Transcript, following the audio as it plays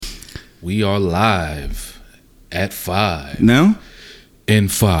We are live at 5. Now? In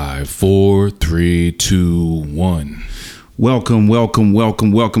 5, 4, 3, 2, 1. Welcome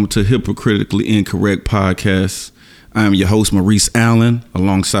to Hypocritically Incorrect Podcast. I am your host, Maurice Allen.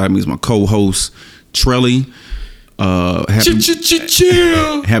 Alongside me is my co-host, Trelly.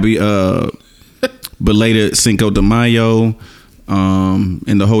 Happy belated Cinco de Mayo.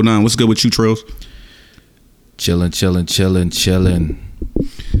 And the whole nine. What's good with you, Trells? Chillin'.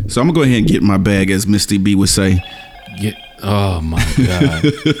 So I'm going to go ahead and get my bag, as Misty B would say. Oh my God.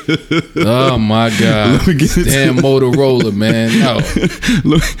 Damn Motorola, man. No.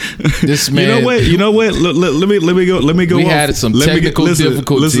 This man. You know what? Let me go. We had some technical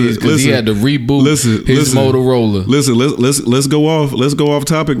difficulties because he had to reboot his Motorola. Let's go off. Let's go off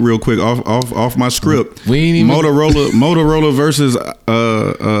topic real quick. Off my script. We ain't even Motorola versus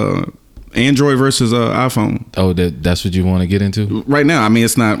Android versus iPhone. Oh, that's what you want to get into right now. I mean,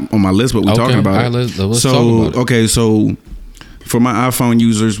 it's not on my list, but we're talking about it. Let's talk about it. Okay, so for my iPhone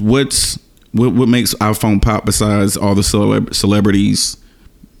users, what makes iPhone pop besides all the celebrities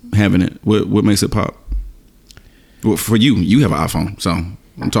having it? What makes it pop? Well, for you have an iPhone, so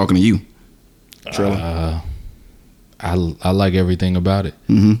I'm talking to you. I like everything about it.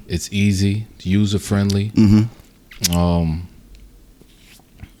 Mm-hmm. It's easy, user friendly. Mm-hmm.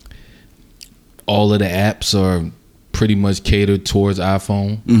 All of the apps are pretty much catered towards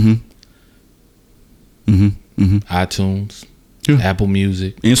iPhone. iTunes, Apple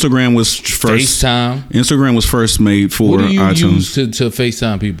Music. Instagram was first. FaceTime. Instagram was first made for iTunes. What do you use to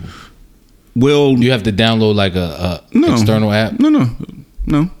FaceTime people? Well, you have to download like a external app. No.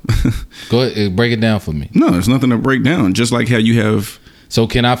 Go ahead, break it down for me. No, there's nothing to break down. Just like how you have. So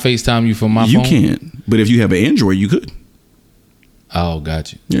can I FaceTime you from my phone? You can't, but if you have an Android, you could. Oh,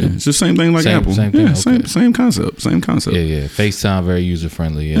 got you. Yeah, it's the same thing like Apple. Same thing. Yeah, okay. Same concept. Yeah. FaceTime very user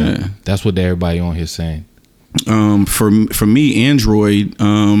friendly. Yeah, that's what everybody on here saying. For me, Android.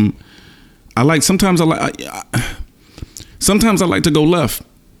 I like sometimes I like to go left.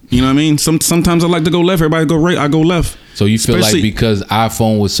 You know what I mean? Sometimes I like to go left. Everybody go right. I go left. So you feel like because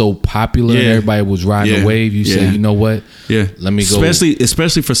iPhone was so popular, and everybody was riding the wave. You say, you know what? Yeah. Let me go.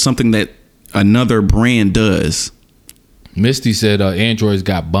 Especially for something that another brand does. Misty said Android's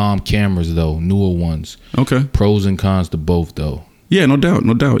got bomb cameras though, newer ones. Okay. Pros and cons to both though. Yeah, no doubt.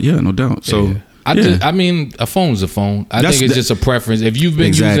 Yeah, no doubt. So I mean, a phone's a phone. I think it's just a preference. If you've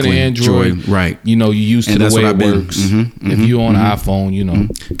been using an Android, right? You know, you used to the way it works. If you on an iPhone, you know.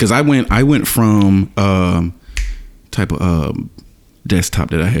 Because I went from type of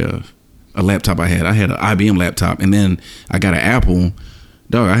desktop that I have, a laptop I had an IBM laptop, and then I got an Apple.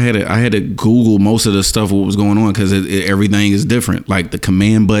 Dog, I had to Google most of the stuff what was going on because everything is different. Like the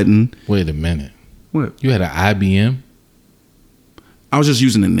command button. Wait a minute. What? You had an IBM? I was just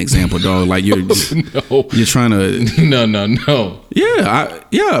using an example, dog. Like you're trying to. No.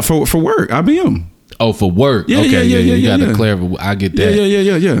 Yeah. For work, IBM. Oh, for work. Yeah, okay, yeah. You got to clarify. I get that.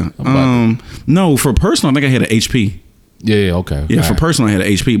 Yeah. No, for personal, I think I had an HP. Yeah, okay. Yeah, for personal, I had an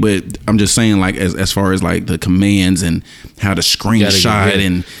HP, but I'm just saying, like, as far as like the commands and how to screenshot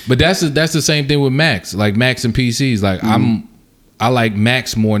and. But that's the same thing with Macs, like Macs and PCs. Like I like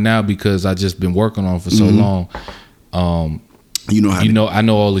Macs more now because I just been working on it for so long. I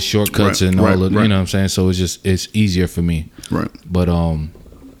know all the shortcuts and all the, you know what I'm saying. So it's easier for me. Right. But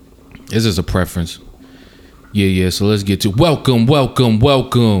it's just a preference. Yeah. So let's get to welcome.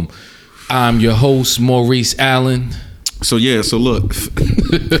 I'm your host, Maurice Allen. So look,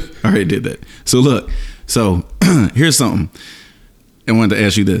 I already did that. So here's something. I wanted to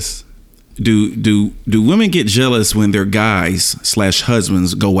ask you this: Do women get jealous when their guys /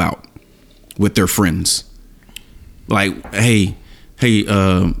 husbands go out with their friends? Like, hey,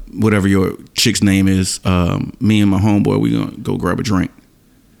 whatever your chick's name is, me and my homeboy, we gonna go grab a drink.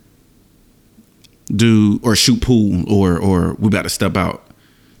 Or shoot pool, or we about to step out.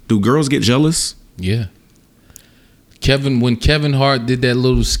 Do girls get jealous? Yeah. When Kevin Hart did that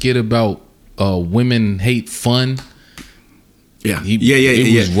little skit about women hate fun. Yeah, he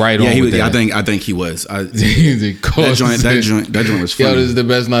was right on with that. I think he was. That joint was funny. Yo, this is the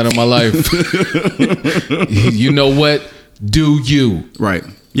best night of my life. You know what? Do you? Right.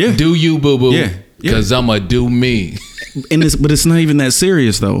 Yeah. Do you, boo boo? Yeah. Because I'ma do me. But it's not even that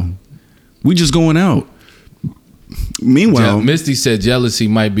serious though. We just going out. Meanwhile, Misty said jealousy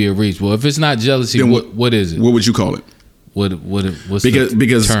might be a reach. Well, if it's not jealousy, what is it? What would you call it? What's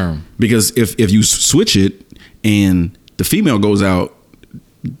the term? Because if you switch it and the female goes out,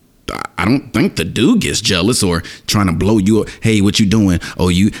 I don't think the dude gets jealous or trying to blow you up. Hey, what you doing?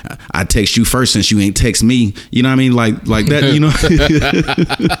 Oh, I text you first since you ain't text me. You know what I mean? Like that, you know.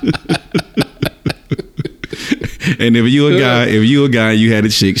 And if you a guy, you had a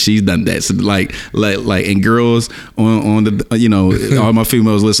chick, she's done that. So like, and girls on the, you know, all my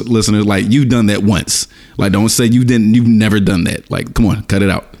females listeners, like, you've done that once. Like, don't say you've never done that. Like, come on, cut it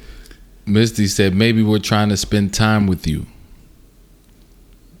out. Misty said, maybe we're trying to spend time with you.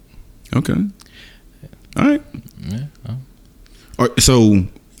 Okay. All right. Yeah. Are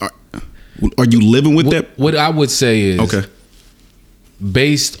you living with that? What I would say is, okay,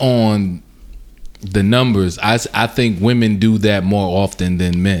 based on the numbers, I think women do that more often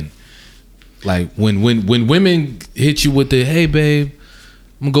than men. Like when women hit you with the, hey babe,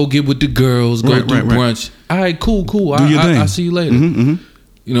 I'm gonna go get with the girls, go do brunch. All right, cool. I'll see you later. Mm-hmm, mm-hmm.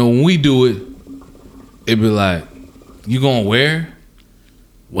 You know, when we do it, it be like, you gonna where?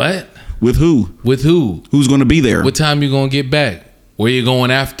 What? With who? With who? Who's gonna be there? What time you gonna get back? Where you going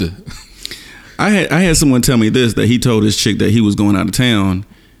after? I had someone tell me this, that he told his chick that he was going out of town,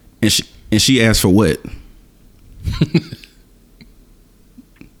 and she asked for what?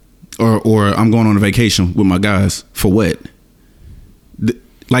 or I'm going on a vacation with my guys for what?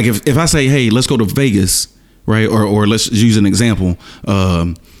 Like if I say, hey, let's go to Vegas, right? Or let's use an example.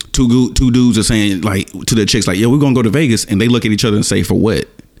 Two dudes are saying, like, to their chicks, like, yeah, we're gonna go to Vegas, and they look at each other and say, for what?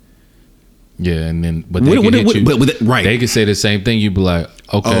 Yeah, and then but they can hit you. Right? They can say the same thing. You be like,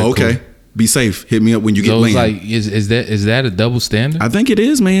 okay, okay. Cool. Be safe. Hit me up when you get land. Like, is that a double standard? I think it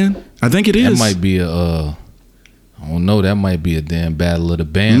is, man. I think it is. That might be I don't know. That might be a damn battle of the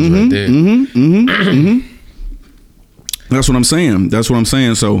bands right there. That's what I'm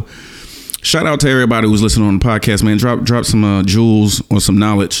saying. So, shout out to everybody who's listening on the podcast, man. Drop some jewels or some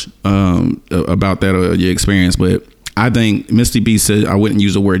knowledge about that your experience. But I think Misty B said I wouldn't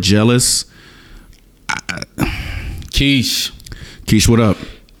use the word jealous. Keish, what up?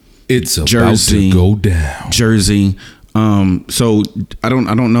 It's about to go down. Jersey. So I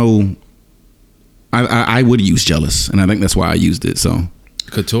don't know. I would use jealous, and I think that's why I used it. So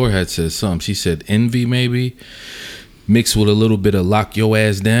Couture had said something. She said envy, maybe mixed with a little bit of lock your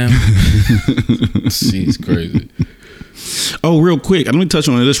ass down. She's crazy. Oh, real quick, let me touch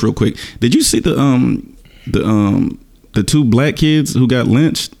on this real quick. Did you see the two black kids who got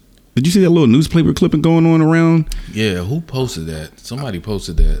lynched? Did you see that little newspaper clipping going on around? Yeah, who posted that? Somebody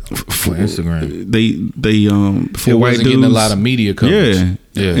posted that on Instagram. They four white dudes getting a lot of media coverage.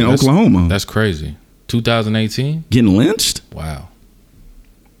 Yeah, in Oklahoma. That's crazy. 2018, getting lynched. Wow.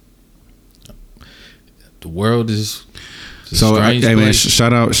 The world is so. Hey man,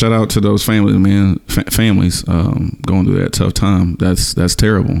 shout out to those families, man. Families going through that tough time. That's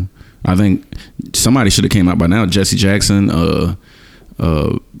terrible. I think somebody should have came out by now. Jesse Jackson.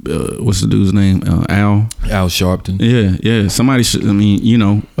 What's the dude's name? Al Sharpton. Yeah. Somebody should. I mean, you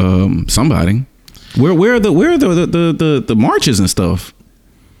know, somebody. Where are the marches and stuff?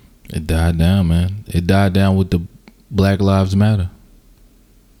 It died down, man. It died down with the Black Lives Matter.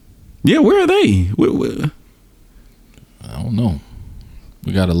 Yeah, where are they? Where? I don't know.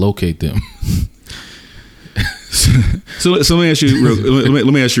 We got to locate them. So let me ask you.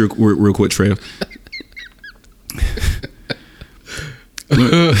 Let me ask you real quick, Trev.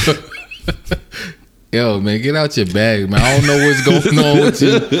 Yo, man, get out your bag, man. I don't know what's going on with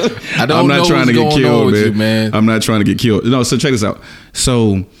you. I'm not trying to get killed, man. I'm not trying to get killed. No, so check this out.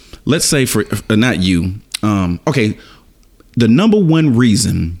 So let's say for not you. Okay, the number one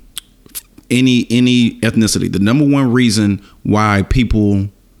reason any ethnicity, the number one reason why people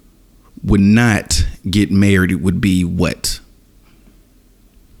would not get married would be what?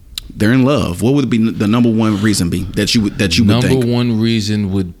 They're in love. What would be the number one reason be that you would think? Number one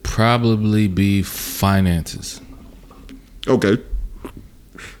reason would probably be finances. Okay.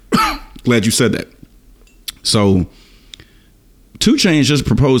 Glad you said that. So 2 Chainz just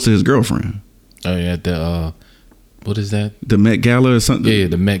proposed to his girlfriend. Oh yeah, the what is that? The Met Gala or something? Yeah,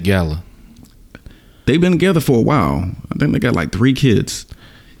 the Met Gala. They've been together for a while. I think they got like 3 kids.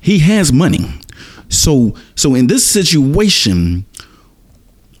 He has money. So in this situation,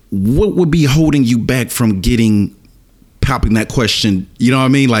 what would be holding you back from popping that question? You know what I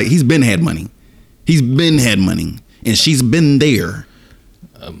mean? Like, he's been had money. And she's been there.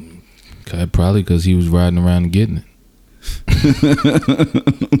 Probably because he was riding around and getting it.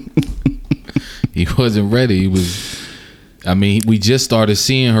 He wasn't ready. We just started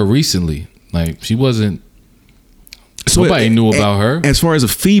seeing her recently. Like, she wasn't. Nobody knew about her. As far as a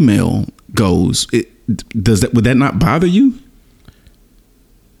female goes, would that not bother you?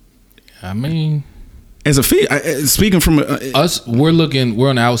 I mean, as a fee, speaking from us, we're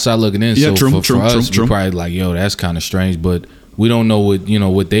on the outside looking in. Yeah, so true, for us, we're probably like, yo, that's kind of strange, but we don't know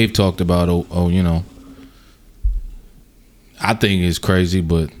what they've talked about. I think it's crazy,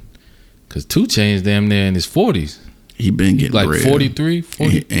 but because 2 Chainz damn near in his 40s. He been getting like bread. 43,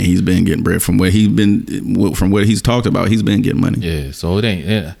 40. And he's been getting bread from what he's talked about. He's been getting money. Yeah, so it ain't.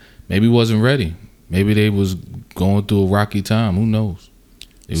 Yeah, maybe he wasn't ready. Maybe they was going through a rocky time. Who knows?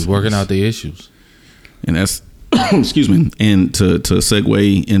 They was working out their issues. And that's excuse me. And to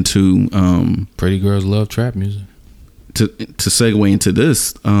segue into Pretty Girls Love Trap Music. To segue into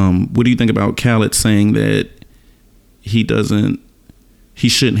this, what do you think about Khaled saying that he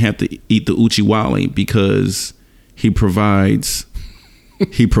shouldn't have to eat the Uchi Wally because he provides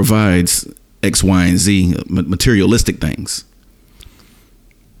X, Y, and Z materialistic things?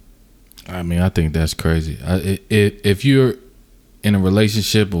 I mean, I think that's crazy. If you're in a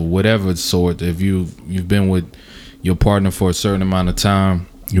relationship of whatever sort, if you've been with your partner for a certain amount of time,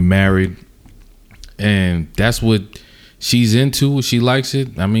 you're married, and that's what she's into, she likes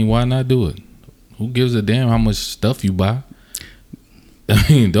it, I mean, why not do it? Who gives a damn how much stuff you buy? I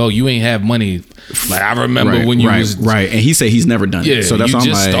mean, dog, you ain't have money. Like, I remember when you was right, and he said he's never done it. So that's you why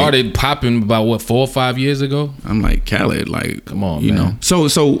just I'm like, started popping about 4 or 5 years ago. I'm like, Khaled, like, come on, you man. know.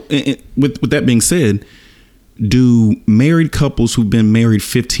 So with that being said, do married couples who've been married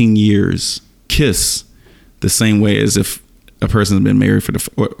 15 years kiss the same way as if a person's been married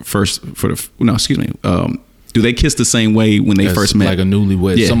do they kiss the same way when they first met? Like a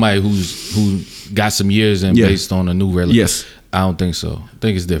newlywed, somebody who got some years in based on a new relationship. Yes. I don't think so. I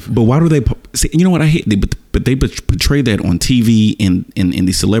think it's different. But why do they see? You know what I hate? But they portray that on TV, and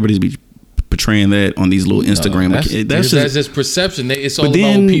these celebrities be portraying that on these little Instagram. That's just perception. It's all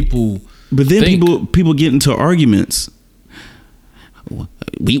about people. But then people get into arguments.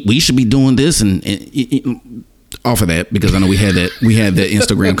 We should be doing this and off of that, because I know we had that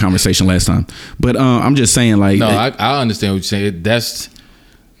Instagram conversation last time. But I'm just saying, like, no, I understand what you're saying. That's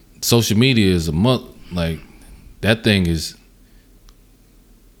social media is like that thing is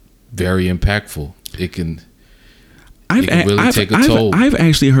very impactful. It can really take a toll. I've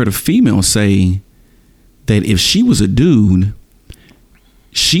actually heard a female say that if she was a dude,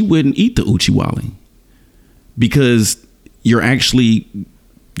 she wouldn't eat the Uchiwali because you're actually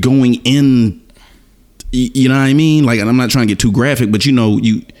going in. You know what I mean? Like, and I'm not trying to get too graphic, but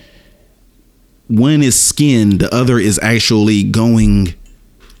one is skin, the other is actually going.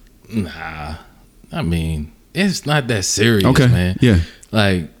 Nah, I mean, it's not that serious, man. Yeah,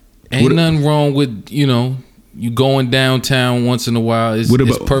 like, ain't nothing wrong with you going downtown once in a while. It's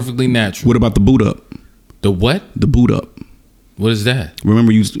perfectly natural. What about the boot up? The what? The boot up. What is that?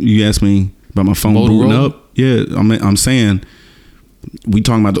 Remember you asked me about my phone booting up? Yeah, I'm saying we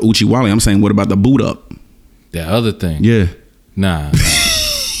talking about the Uchiwali. I'm saying, what about the boot up? That other thing. Yeah. Nah,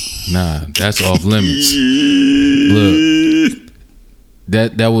 that's off limits. Look,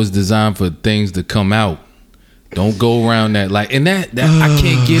 that was designed for things to come out. Don't go around that like, and that I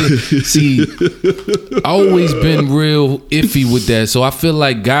can't get it. See, I always been real iffy with that. So I feel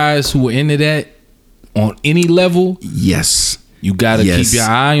like guys who are into that on any level, yes, you gotta keep your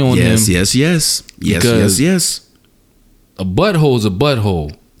eye on them. Yes. A butthole's a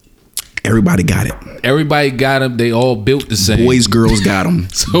butthole. Everybody got it. Everybody got them. They all built the same. Boys, girls got them.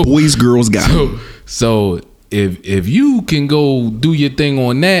 Boys, girls got them. So if you can go do your thing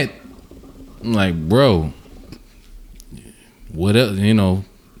on that, I'm like, bro, what else? Ain't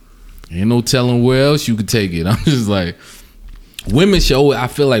no telling where else you could take it. I'm just like, women should. I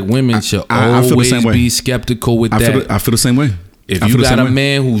feel like women should always be skeptical with that. I feel the same way. If you got a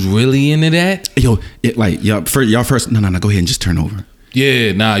man who's really into that, y'all first. No. Go ahead and just turn over.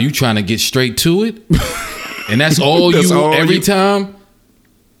 Yeah, nah, you trying to get straight to it, and that's all every time.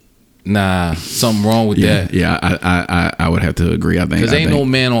 Nah, something wrong with that. Yeah, I would have to agree. I think because ain't no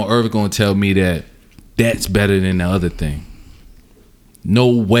man on earth gonna tell me that that's better than the other thing. No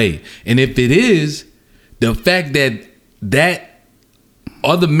way. And if it is, the fact that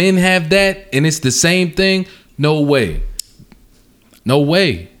other men have that and it's the same thing, no way. No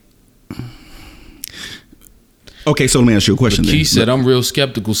way. Okay, so let me ask you a question. He said, "I'm real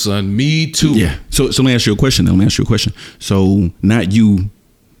skeptical, son. Me too." Yeah. So let me ask you a question. So not you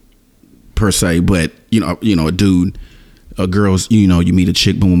per se, but a dude, a girl's. You meet a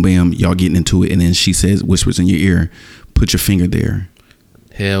chick, boom, bam, y'all getting into it, and then she whispers in your ear, "Put your finger there."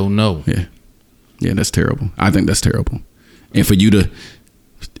 Hell no. Yeah, that's terrible. I think that's terrible. And for you to.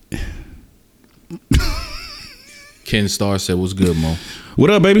 Ken Starr said, "What's good, Mo?"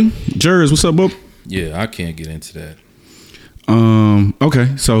 What up, baby? Jers, what's up, bub? Yeah, I can't get into that.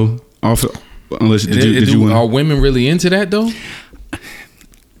 Okay, so Unless are women really into that though?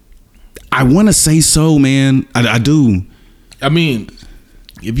 I want to say so, man. I do. I mean,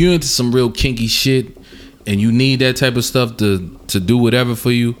 if you're into some real kinky shit and you need that type of stuff to do whatever for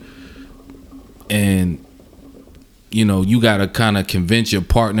you, and you know you gotta kind of convince your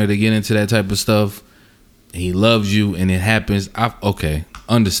partner to get into that type of stuff, and he loves you, and it happens. Okay,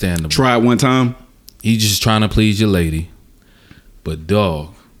 understandable. Try it one time. He's just trying to please your lady, but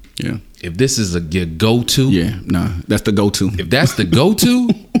dog. Yeah. If this is your go-to, yeah, nah, that's the go-to. If that's the go-to.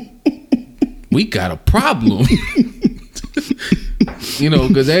 We got a problem. You know,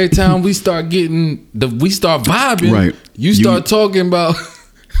 because every time we start vibing, right? You start talking about.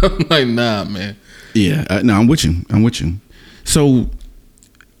 I'm like, nah, man. Yeah, no, I'm with you. So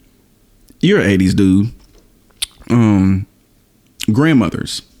you're an 80s dude.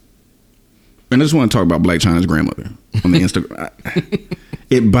 Grandmothers, and I just want to talk about Blac Chyna's grandmother on the Instagram.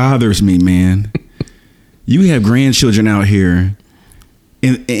 It bothers me, man. You have grandchildren out here.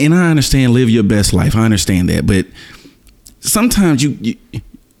 And I understand live your best life. I understand that, but sometimes you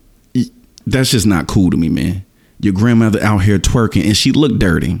that's just not cool to me, man. Your grandmother out here twerking and she looked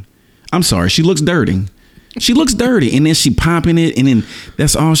dirty. I'm sorry, she looks dirty. She looks dirty, and then she popping it, and then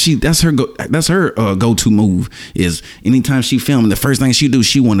that's her go-to move is anytime she filming, the first thing she do,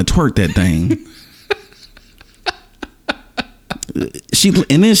 she want to twerk that thing.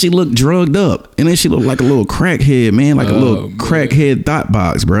 And then she looked drugged up, and then she looked like a little crackhead, man, like a little crackhead thought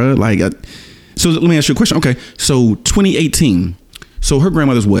box, bro. Like, so let me ask you a question. Okay, so 2018. So her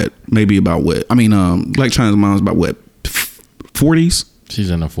grandmother's what? Maybe about what? I mean, Blac Chyna's mom's about what? 40s. She's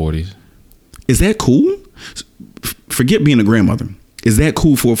in her 40s. Is that cool? Forget being a grandmother. Is that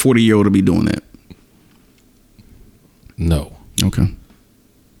cool for a 40-year-old to be doing that? No. Okay.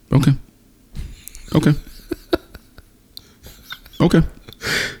 Okay.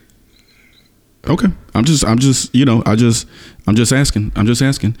 I'm just asking.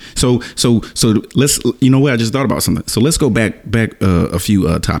 So let's, you know what? I just thought about something. So let's go back a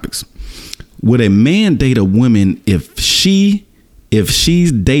few topics. Would a man date a woman if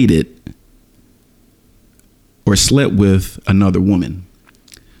she's dated or slept with another woman?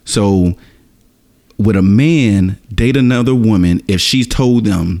 So would a man date another woman if she's told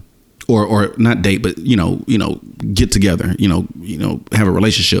them, or not date, but you know, get together, you know, have a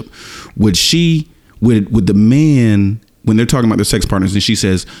relationship? Would the man, when they're talking about their sex partners and she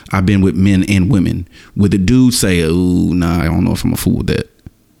says, I've been with men and women, would the dude say, oh, nah, I don't know if I'm a fool with that?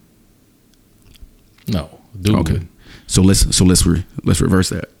 No. Dude. Okay. So let's reverse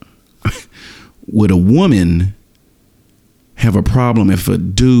that. Would a woman have a problem if a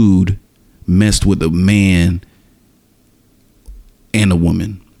dude messed with a man and a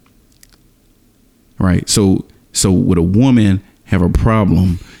woman? Right. So would a woman have a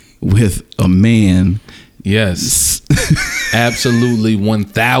problem with a man? Yes. Absolutely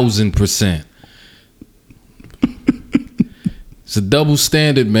 1000%. It's a double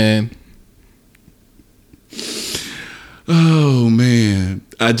standard, man. Oh man.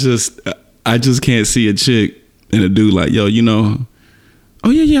 I just can't see a chick and a dude like, yo, you know,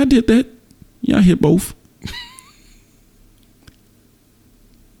 oh yeah, I did that. Yeah, I hit both.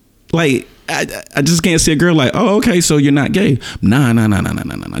 Like, I just can't see a girl like, oh, okay, so you're not gay. Nah.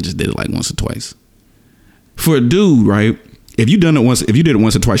 I just did it like once or twice. For a dude, right? If you did it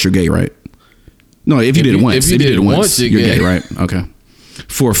once or twice, you're gay, right? No, if you did it once, you're gay, right? Okay.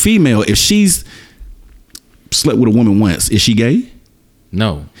 For a female, if she's slept with a woman once, is she gay?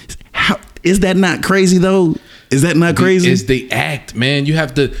 No. How is that not crazy though? Is that not crazy? It's the act, man. You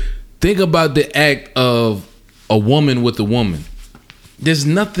have to think about the act of a woman with a woman. There's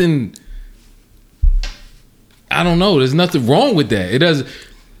nothing, I don't know, there's nothing wrong with that. It doesn't,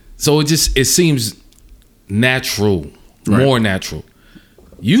 so it seems natural, right? More natural.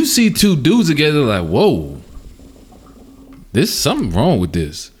 You see two dudes together like, whoa, there's something wrong with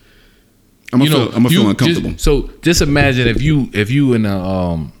this. I'm gonna feel uncomfortable. Just imagine if you in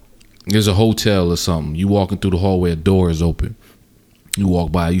a there's a hotel or something, you walking through the hallway, a door is open, you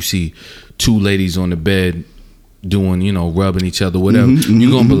walk by, you see two ladies on the bed doing, you know, rubbing each other, whatever. You're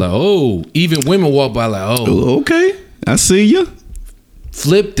gonna be like, oh. Even women walk by like, oh, okay, I see you.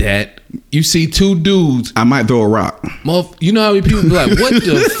 Flip that, you see two dudes, I might throw a rock. You know how many people be like, what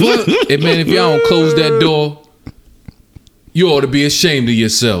the fuck? And man, if y'all don't close that door, you ought to be ashamed of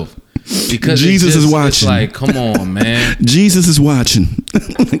yourself. Because Jesus is watching. It's like, come on, man. Jesus is watching.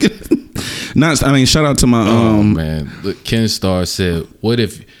 Shout out to my man. Look, Ken Starr said, what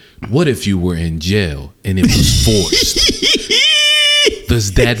if you were in jail and it was forced?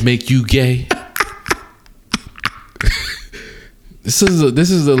 Does that make you gay? This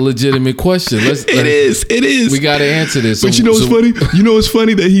is a legitimate question. It is. We got to answer this. But you know what's funny? You know what's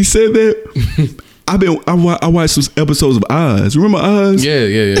funny that he said that? I watched some episodes of Oz. Remember Oz?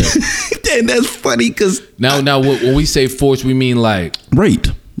 Yeah. And that's funny because now when we say forced, we mean like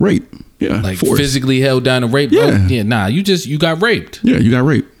raped. Yeah, like forced. Physically held down and raped. Yeah. Nah, you got raped. Yeah, you got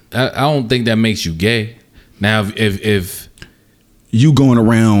raped. I don't think that makes you gay. Now, if you going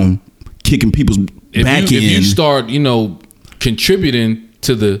around kicking people's back in, if you start, contributing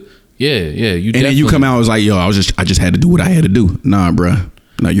to the you and then you come out as like, yo, I just had to do what I had to do. Nah, bruh.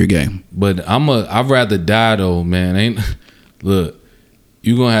 No, you're gay. But I'd rather die though, man. Look,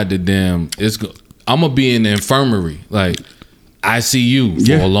 you gonna have to I'm gonna be in the infirmary, like ICU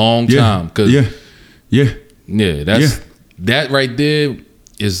for a long time. Cause that right there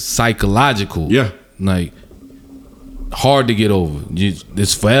is psychological. Yeah, like hard to get over.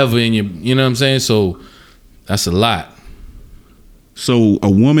 It's forever in your. You know what I'm saying? So that's a lot. So a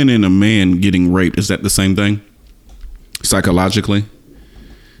woman and a man getting raped, is that the same thing? Psychologically?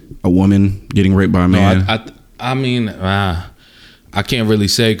 A woman getting raped by a man? I mean, I can't really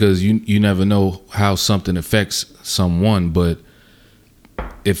say because you never know how something affects someone. But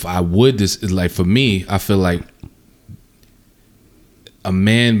if I would, this is like for me, I feel like a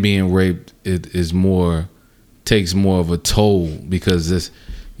man being raped takes more of a toll because this,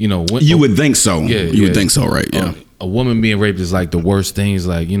 you would think so. Yeah, you would think so, right? Yeah. A woman being raped is like the worst thing. Is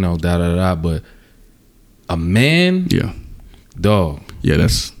like but a man, dog,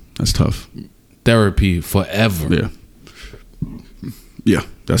 that's tough. Therapy forever. Yeah,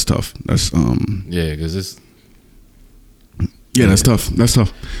 that's tough. That's because it's that's tough. That's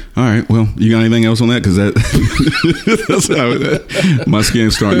tough. All right, well, you got anything else on that? Because that's how my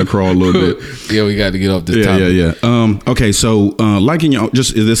skin's starting to crawl a little bit. Yeah, we got to get off this topic. Yeah. Okay, so liking your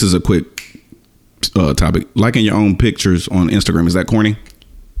this is a quick topic. Liking your own pictures on Instagram, is that corny?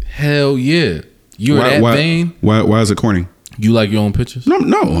 Hell yeah. You're that vain? Why is it corny? You like your own pictures? No,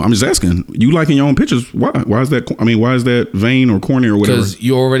 I'm just asking. You liking your own pictures? Why? Why is that? I mean, why is that vain or corny or whatever? Because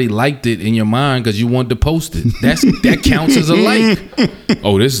you already liked it in your mind because you wanted to post it. That counts as a like.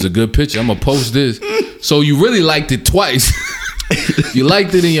 Oh, this is a good picture. I'm gonna post this. So you really liked it twice. You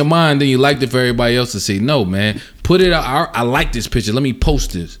liked it in your mind, then you liked it for everybody else to see. No, man, put it out. I like this picture. Let me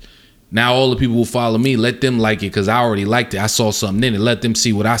post this. Now all the people who follow me, let them like it because I already liked it. I saw something in it. Let them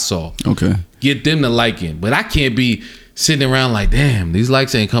see what I saw. Okay. Get them to like it. But I can't be sitting around like, damn, these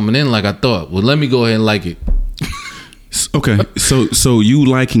likes ain't coming in like I thought. Well, let me go ahead and like it. Okay. So you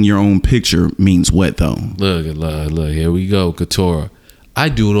liking your own picture means what though? Look, here we go, Katora. I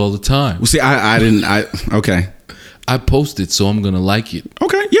do it all the time. Well, see, okay. I post it, so I'm gonna like it.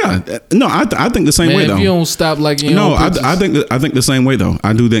 Okay, yeah. No, I think the same way though. If you don't stop liking your own pictures, I think the same way though.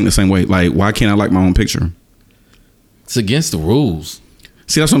 I do think the same way. Like, why can't I like my own picture? It's against the rules.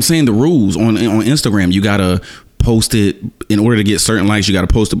 See, that's what I'm saying. The rules on Instagram, you gotta post it in order to get certain likes. You gotta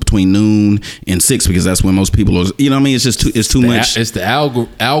post it between noon and 6 because that's when most people are. You know what I mean? It's just too much. It's the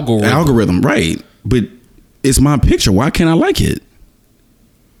algorithm. Algorithm, right? But it's my picture. Why can't I like it?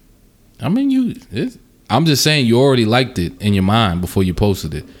 I mean, I'm just saying you already liked it in your mind before you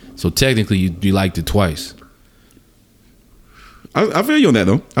posted it. So technically, you liked it twice. I feel you on that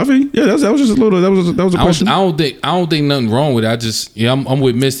though. I feel you. Yeah, that was just a little. That was a question. I don't think nothing wrong with it. I'm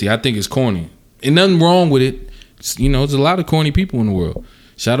with Misty. I think it's corny. And nothing wrong with it. There's a lot of corny people in the world.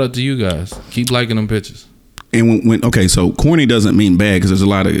 Shout out to you guys. Keep liking them pictures. And when so corny doesn't mean bad because there's a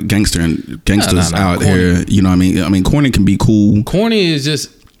lot of gangsters out there. You know what I mean? I mean, corny can be cool. Corny is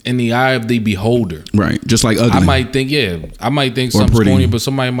just in the eye of the beholder, right? Just like ugly. I might think something's corny, but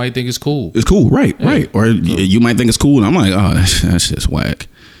somebody might think it's cool. It's cool, right? Yeah. Right. Or you might think it's cool, and I'm like, oh, that's just whack.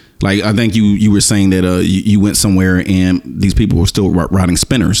 Like I think you were saying that you went somewhere and these people were still riding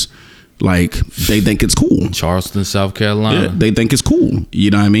spinners. Like they think it's cool. Charleston, South Carolina. Yeah, they think it's cool. You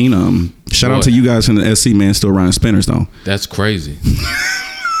know what I mean? Shout out to you guys in the SC, man, still riding spinners though. That's crazy.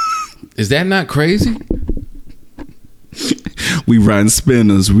 Is that not crazy? We riding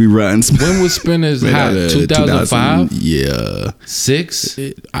spinners. When was spinners hot? 2005? Yeah. 6?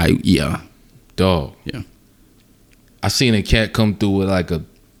 Yeah. Dog. Yeah. I seen a cat come through with like a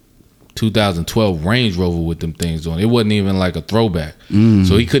 2012 Range Rover with them things on. It wasn't even like a throwback.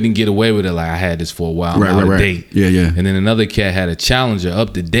 So he couldn't get away with it like I had this for a while. I'm out of date. Yeah. And then another cat had a Challenger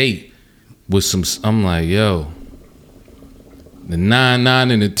up to date with some. I'm like, yo. The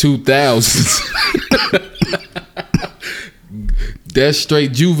 99 and the 2000s. That's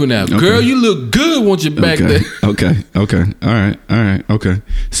straight juvenile. Okay. Girl, you look good once you're back there. Okay. All right. Okay.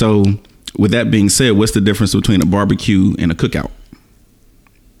 So, with that being said, what's the difference between a barbecue and a cookout?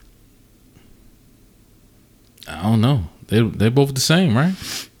 I don't know. They're both the same, right?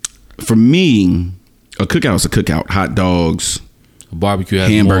 For me, a cookout is a cookout. Hot dogs, a barbecue, has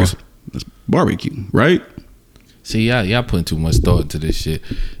hamburgers, barbecue, right? See, y'all putting too much thought into this shit.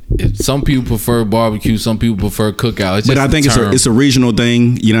 Some people prefer barbecue, some people prefer cookout. It's just but I think it's a regional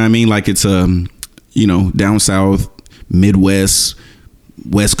thing. You know what I mean? Like it's down south, Midwest,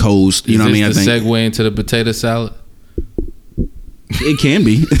 West Coast. You know what I mean? I think segue into the potato salad. It can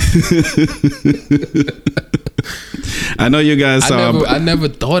be. I know you guys saw. I never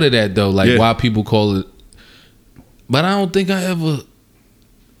thought of that though. Like why people call it. But I don't think I've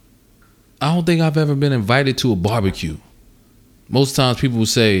ever been invited to a barbecue. Most times people will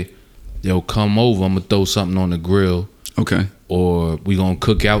say, "Yo, come over. I'm gonna throw something on the grill." Okay. Or we gonna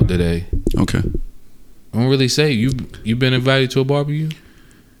cook out today. Okay. I don't really say you been invited to a barbecue.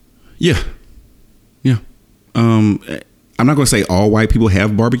 Yeah. I'm not gonna say all white people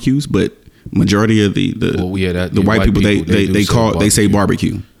have barbecues, but majority of the white people they say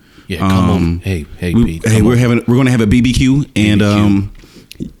barbecue. Yeah, come on. Hey, Pete. We're gonna have a BBQ and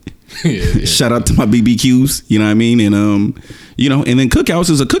shout out to my BBQs. You know what I mean? And and then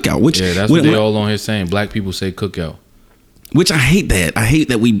cookouts is a cookout. Which that's what they all on here saying. Black people say cookout. Which I hate that. I hate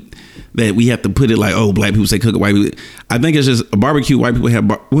that we have to put it like, oh, black people say cookout, white people. I think it's just a barbecue. White people have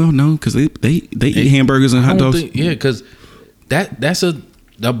no, because they eat hamburgers and hot dogs. Because that's a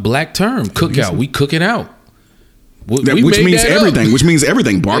black term, cookout. We cook it out. Which means everything. Which means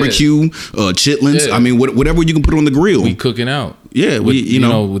everything. Barbecue, chitlins. Yeah. I mean, whatever you can put on the grill. We cooking out. Yeah,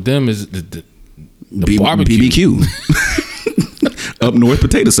 with them is the barbecue. BBQ. Up north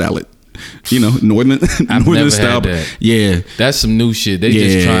potato salad. Northern style. That. Yeah, that's some new shit. They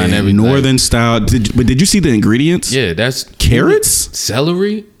just trying everything. Northern style. Did you see the ingredients? Yeah, that's carrots,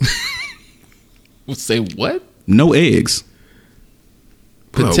 celery. We'll say what? No eggs.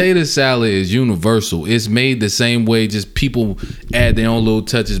 Potato salad is universal. It's made the same way. Just people add their own little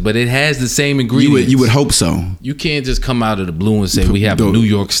touches, but it has the same ingredients. You would hope so. You can't just come out of the blue and say we have a New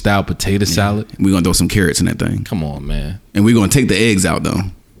York style potato salad. We're gonna throw some carrots in that thing. Come on, man. And we're gonna take the eggs out though.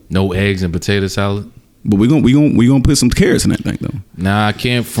 No eggs in potato salad. But we gonna put some carrots in that thing though. Nah, I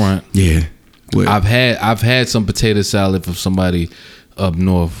can't front. Yeah. Well, I've had some potato salad from somebody up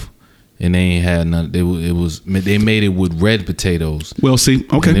north. And they ain't had none. They made it with red potatoes. Well, see,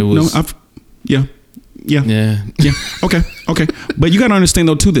 okay, yeah. Okay. But you got to understand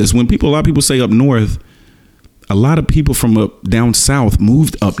though too. A lot of people say up north, a lot of people from up down south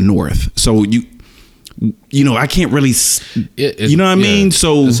moved up north. So I can't really. You know what I mean?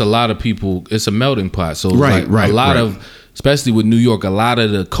 So it's a lot of people. It's a melting pot. So right. A lot of, especially with New York, a lot of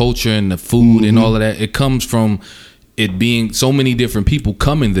the culture and the food and all of that, it comes from it being so many different people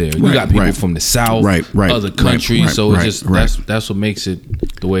coming there. You got people from the south, other countries. So it's just that's what makes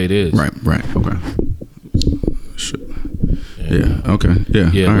it the way it is. Right. Okay. Yeah. Okay.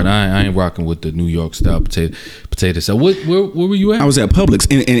 Yeah. But I ain't rocking with the New York style potato salad. Where were you at? I was at Publix,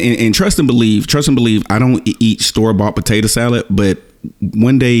 and trust and believe. I don't eat store bought potato salad, but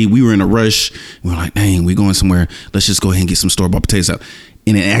one day we were in a rush. We were like, dang, we going somewhere. Let's just go ahead and get some store bought potato salad.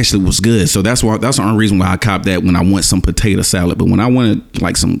 And it actually was good. So that's the only reason why I copped that when I want some potato salad. But when I wanted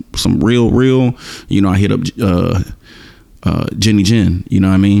like some real, I hit up Jenny Jen. You know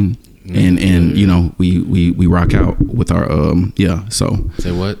what I mean? And we rock out with our So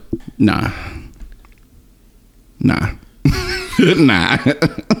say what? Nah. Nah.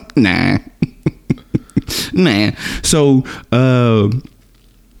 So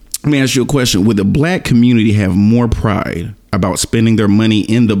let me ask you a question. Would the black community have more pride about spending their money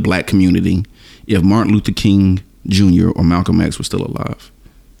in the black community if Martin Luther King Jr. or Malcolm X were still alive?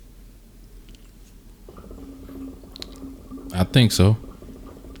 I think so.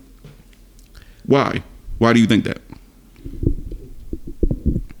 Why? Why do you think that?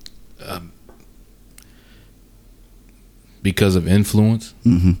 Because of influence.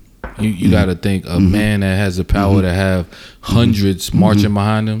 Mm-hmm. You got to think a man that has the power to have hundreds marching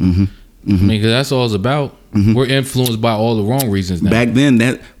behind him. Mm-hmm. I mean, because that's all it's about. Mm-hmm. We're influenced by all the wrong reasons now. Back then,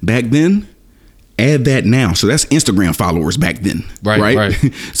 add that now. So that's Instagram followers back then, right?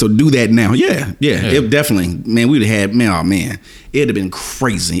 So do that now. Yeah. It definitely, man. We'd have had, it'd have been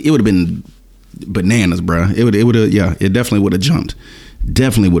crazy. It would have been bananas, bro. It definitely would have jumped.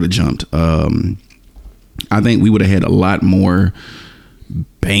 I think we would have had a lot more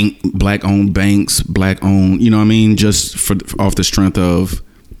black owned banks, black owned, you know what I mean? Just off the strength of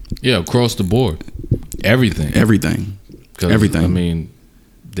across the board, everything. I mean,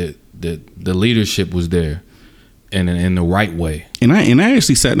 the leadership was there, and in the right way. And I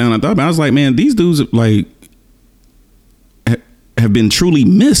actually sat down and thought about it. I was like, man, these dudes like have been truly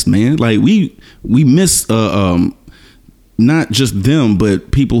missed, man. Like we miss not just them,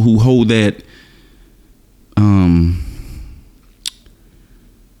 but people who hold that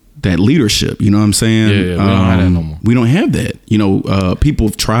that leadership. You know what I'm saying? Yeah, we don't have that no more. We don't have that. You know, people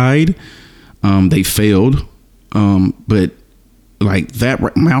have tried, they failed, but like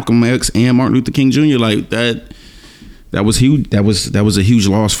that, Malcolm X and Martin Luther King Jr. like that was huge. That was a huge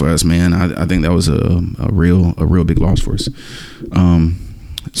loss for us, man. I think that was a real big loss for us.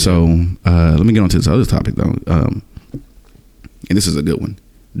 So let me get on to this other topic though, and this is a good one.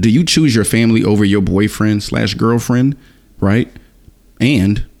 Do you choose your family over your boyfriend/girlfriend, right?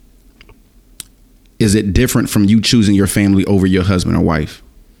 And is it different from you choosing your family over your husband or wife?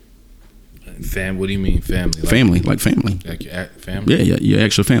 What do you mean family? Family, like family. Like your family? Yeah, your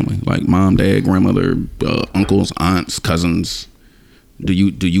actual family, like mom, dad, grandmother, uncles, aunts, cousins. Do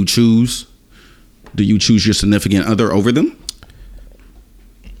you choose your significant other over them?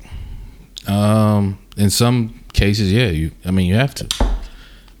 In some cases, yeah. You have to,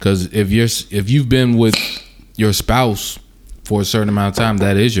 because if you've been with your spouse for a certain amount of time,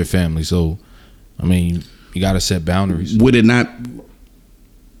 that is your family. So, I mean, you got to set boundaries. Would it not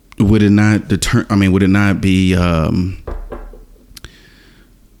deter? I mean, would it not be?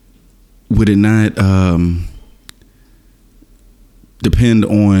 Would it not depend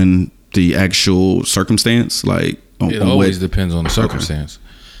on the actual circumstance? Like, it always depends on the circumstance.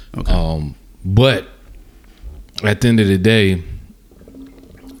 Okay. But at the end of the day,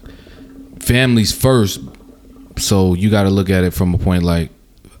 family's first. So you got to look at it from a point like,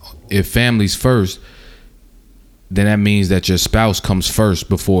 if family's first, then that means that your spouse comes first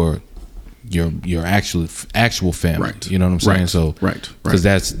before your actual family. Right. You know what I'm saying? Right. So right. Because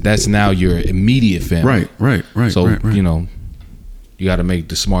that's now your immediate family. Right. So right. you know, you got to make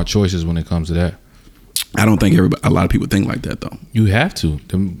the smart choices when it comes to that. I don't think a lot of people think like that though. You have to.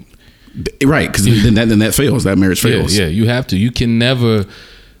 Right, because then that fails. That marriage fails. Yeah, you have to. You can never.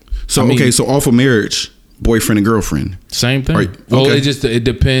 So so off of marriage, boyfriend and girlfriend, same thing. Right. Well, okay. it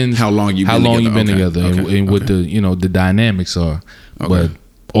depends how long you've been together, and what the dynamics are. Okay. But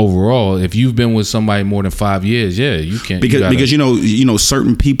overall, if you've been with somebody more than 5 years, yeah, you can't because you know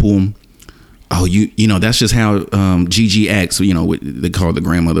certain people. Oh, you know that's just how Gigi acts. You know they call it the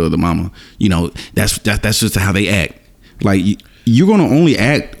grandmother or the mama. You know that's just how they act. Like you're gonna only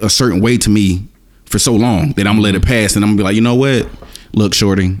act a certain way to me for so long that I'm gonna let it pass, and I'm gonna be like, you know what? Look,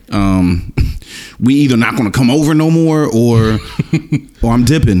 shorty, we either not gonna come over no more, or I'm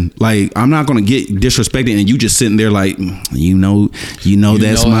dipping. Like I'm not gonna get disrespected, and you just sitting there like, you know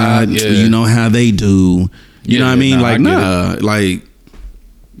that's you know how they do. You know what I mean? Like like.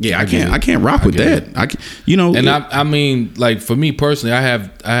 Yeah, I can't rock with that. And I mean, like for me personally, I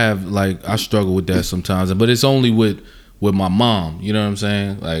have like I struggle with that sometimes, but it's only with my mom. You know what I'm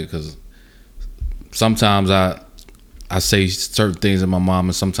saying? Like, because sometimes I say certain things to my mom,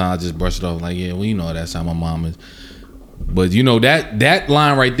 and sometimes I just brush it off. Like, yeah, well, you know, that's how my mom is. But you know that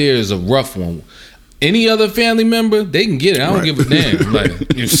line right there is a rough one. Any other family member, they can get it. I don't give a damn. Like,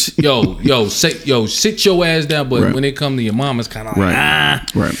 sit your ass down. But when it come to your mom, it's kind of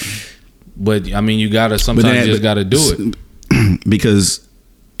like, Right. But I mean, you gotta sometimes you just gotta do it, because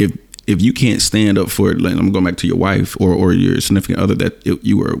if you can't stand up for it, like, I'm going back to your wife or your significant other that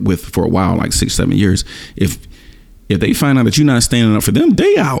you were with for a while, like 6-7 years. If they find out that you're not standing up for them,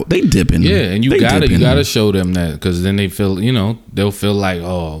 they out, they dipping. Yeah, and you gotta show them that, because then they feel, they'll feel like,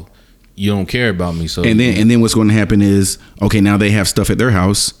 oh, you don't care about me. So and then what's going to happen is, okay, now they have stuff at their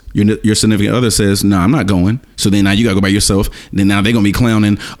house. Your significant other says, no, I'm not going. So then now you got to go by yourself. Then now they're going to be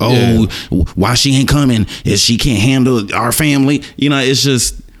clowning. Oh, why she ain't coming? Is she can't handle our family? It's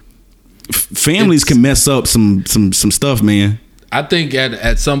just families can mess up some stuff, man. I think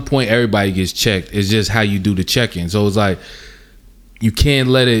at some point everybody gets checked. It's just how you do the check-in. So it's like you can't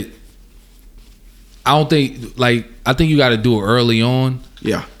let it. I think you got to do it early on.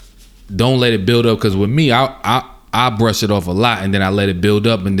 Yeah. Don't let it build up, because with me, I brush it off a lot, and then I let it build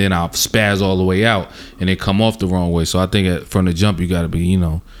up, and then I'll spaz all the way out, and it come off the wrong way. So I think from the jump, you got to be,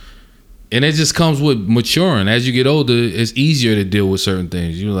 and it just comes with maturing. As you get older, it's easier to deal with certain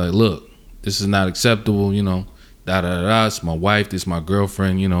things. You're like, look, this is not acceptable, it's my wife, this is my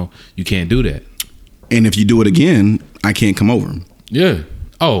girlfriend, you can't do that. And if you do it again, I can't come over. Yeah.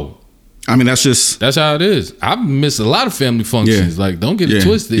 Oh, I mean, that's how it is. I've missed a lot of family functions. Yeah. Like, don't get it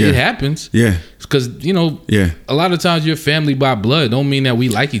twisted. Yeah. It happens. Yeah. Because, a lot of times you're family by blood. Don't mean that we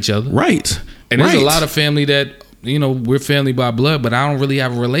like each other. Right. And there's a lot of family that, we're family by blood, but I don't really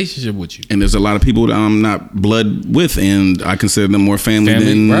have a relationship with you. And there's a lot of people that I'm not blood with, and I consider them more family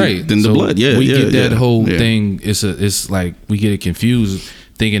than the blood. Yeah. We get that whole thing. It's like we get it confused,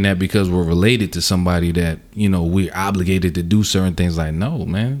 thinking that because we're related to somebody that, you know, we're obligated to do certain things. Like, no,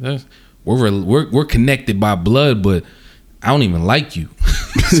 man, we're connected by blood, but I don't even like you.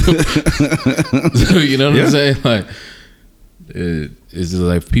 so you know what I'm saying? Like, it's just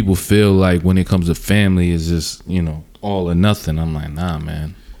like people feel like when it comes to family, it's just, you know, all or nothing. I'm like, nah,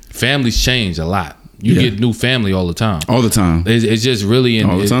 man. Families change a lot. You get new family all the time. All the time. It's just really,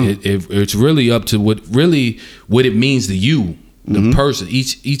 it's really up to what it means to you, the person,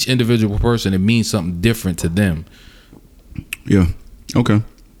 each individual person. It means something different to them. Yeah. Okay.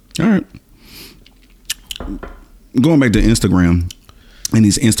 All right. Going back to Instagram, and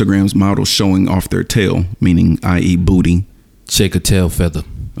these Instagrams models showing off their tail, meaning i.e. booty. Shake a tail feather.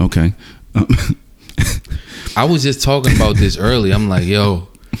 Okay. I was just talking about this earlier. I'm like, yo,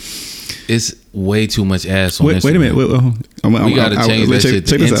 it's way too much ass on Instagram. Wait a minute. We got to change that shit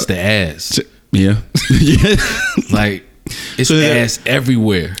to Insta ass. Yeah. Like, it's ass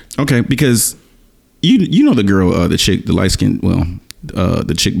everywhere. Okay, because you know the girl, the chick, the light skin,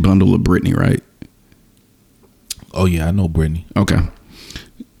 the chick bundle of Britney, right? Oh yeah, I know Britney. Okay.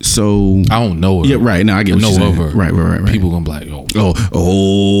 So I don't know her. Yeah, right. No, I get what you're saying. Her. Right. People gonna be like, oh,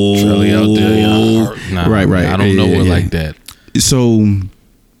 Trelly out there, nah, right. I don't know her like that. So I'm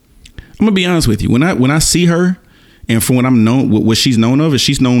gonna be honest with you. When I see her, and from what I'm known, what she's known of is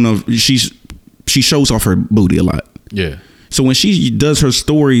she shows off her booty a lot. Yeah. So when she does her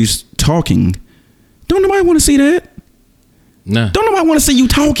stories talking, don't nobody want to see that. Nah. Don't nobody want to see you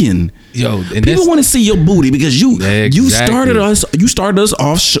talking. Yo, and people want to see your booty because you started us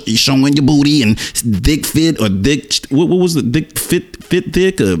off showing your booty and thick fit or thick. What was the thick fit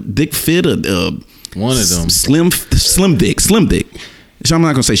thick or thick fit or one of them slim thick. So I'm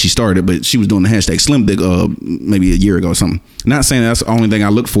not gonna say she started, but she was doing the hashtag slim thick maybe a year ago or something. Not saying that's the only thing I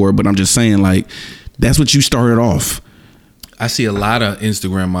look for, but I'm just saying like that's what you started off. I see a lot of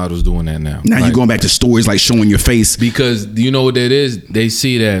Instagram models doing that now. Now you're going back to stories like showing your face. Because you know what that is? They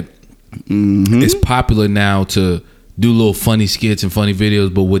see that it's popular now to do little funny skits and funny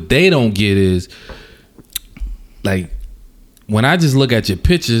videos. But what they don't get is, like, when I just look at your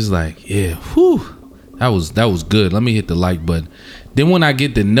pictures, like, yeah, whew, that was good. Let me hit the like button. Then when I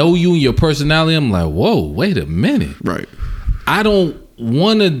get to know you and your personality, I'm like, whoa, wait a minute. Right. I don't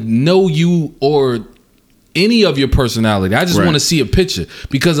want to know you or any of your personality. I just want to see a picture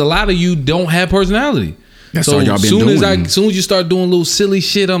because a lot of you don't have personality. That's all y'all been doing. As soon as you start doing little silly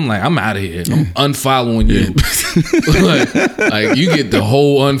shit, I'm like, I'm out of here. I'm unfollowing you. like you get the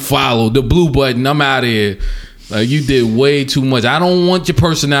whole unfollow, the blue button. I'm out of here. Like you did way too much. I don't want your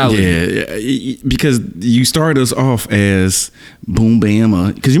personality. Yeah, because you started us off as Boom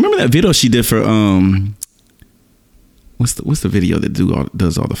Bama. Because you remember that video she did for what's the video that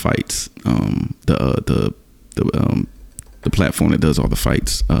does all the fights? The platform that does all the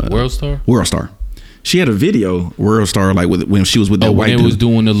fights. WorldStar. She had a video, WorldStar, like when she was with that white dude. When was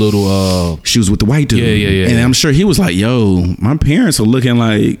doing the little. She was with the white dude. Yeah. And I'm sure he was like, "Yo, my parents are looking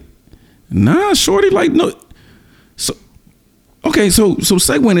like, nah, shorty, like no." So, okay, so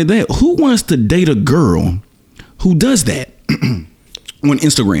segue into that. Who wants to date a girl who does that on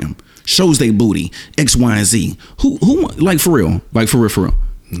Instagram? Shows they booty, X, Y, and Z. Who like for real?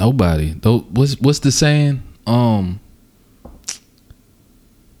 Nobody. What's the saying?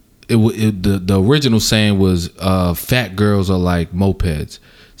 The original saying was fat girls are like mopeds.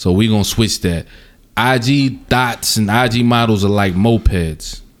 So we gonna switch that. IG thoughts and IG models are like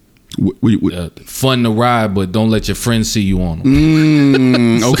mopeds. Fun to ride, but don't let your friends see you on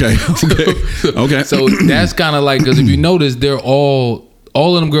them. Okay. So that's kind of like, because if you notice, they're all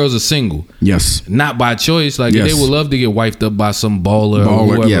of them girls are single. Yes. Not by choice. Like they would love to get wifed up by some baller or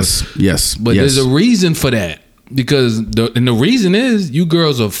whoever. Yes. But there's a reason for that. Because the reason is you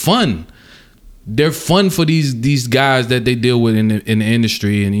girls are fun. They're fun for these guys that they deal with in the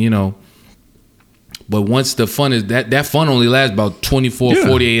industry, and you know. But once the fun is that fun only lasts about 24,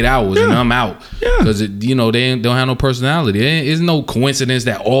 48 hours, and I'm out. Because they don't have no personality. It's no coincidence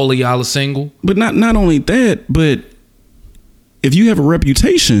that all of y'all are single. But not only that, but if you have a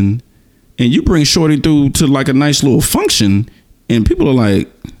reputation and you bring shorty through to like a nice little function, and people are like,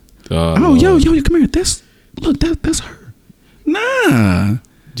 "Oh, yo, come here. That's her." Nah.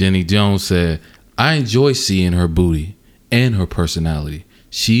 Jenny Jones said, "I enjoy seeing her booty and her personality.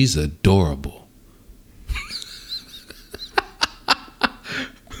 She's adorable."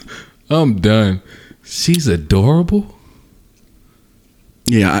 I'm done. She's adorable?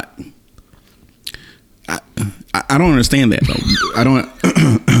 Yeah, I don't understand that though.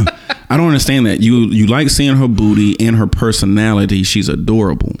 I don't understand that. You like seeing her booty and her personality. She's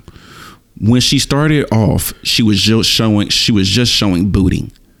adorable. when she started off, she was just showing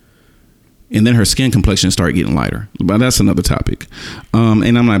booty. And then her skin complexion started getting lighter. But that's another topic.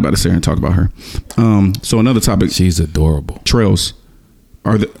 And I'm not about to sit here and talk about her. So another topic. She's adorable. Trails.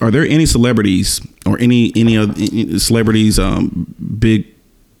 Are there any celebrities or any celebrities, big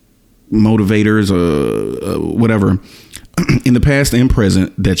motivators or whatever, in the past and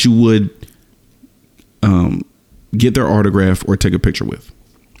present that you would get their autograph or take a picture with?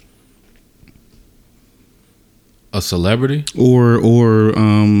 A celebrity, or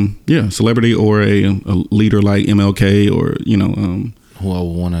celebrity, or a leader like MLK, or who I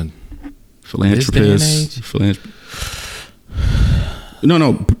want to philanthropist.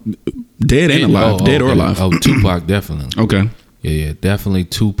 No, dead and alive, dead or alive. Oh, Tupac, definitely. Okay, yeah, definitely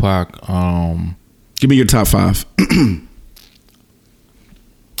Tupac. Give me your top 5.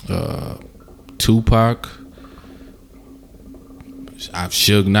 Tupac. I've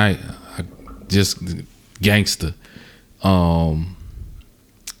Suge Knight. Just gangster. Who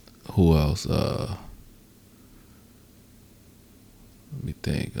else? Let me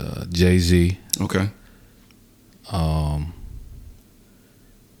think. Jay-Z. Okay.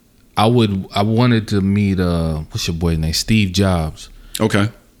 I wanted to meet what's your boy's name? Steve Jobs. Okay.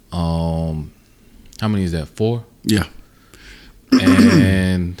 How many is that? 4? Yeah.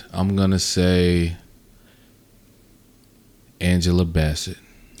 And I'm gonna say Angela Bassett.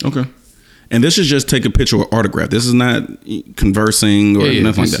 Okay. And this is just take a picture or autograph. This is not conversing or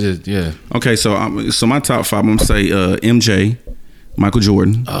nothing like that. Yeah. Okay, so my top 5, I'm gonna say MJ, Michael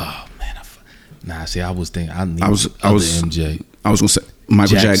Jordan. Oh man, see, I was thinking I was MJ. I was gonna say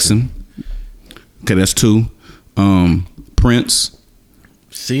Michael Jackson. Okay, that's 2. Prince.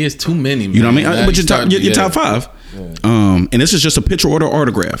 See, it's too many, man. You know what I mean? But your top 5. Yeah. And this is just a picture or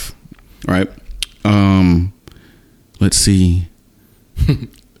autograph. All right. Let's see.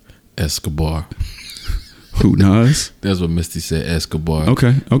 Escobar. Who, Nas? That's what Misty said. Escobar.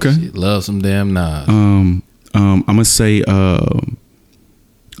 Okay. She loves some damn Nas. I'm gonna say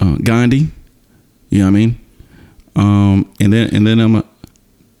Gandhi. You know what I mean? And then I'm.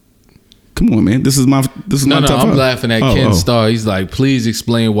 Come on, man. This is my top 5. I'm laughing at Ken Starr. He's like, please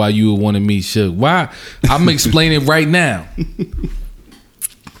explain why you would want to meet Suge. Why? I'm explaining right now.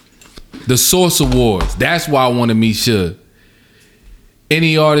 The Source Awards. That's why I want to meet Suge.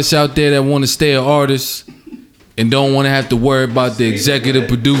 Any artists out there that want to stay an artist and don't want to have to worry about the executive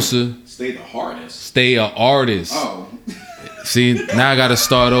producer. Stay the hardest. Stay an artist. Oh. See, now I got to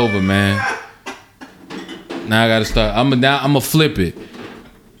start over, man. Now I got to start. I'm going to flip it.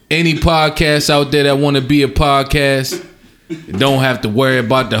 Any podcasts out there that want to be a podcast, don't have to worry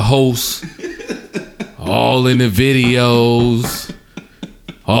about the host. All in the videos.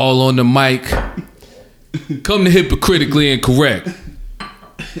 All on the mic. Come to Hypocritically Incorrect.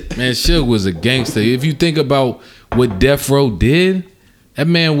 Man, Suge was a gangster. If you think about what Death Row did, that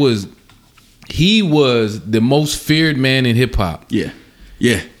man was the most feared man in hip hop. Yeah.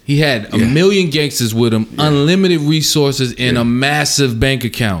 He had a million gangsters with him, unlimited resources, and a massive bank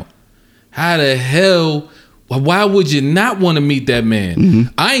account. How the hell? Why would you not want to meet that man?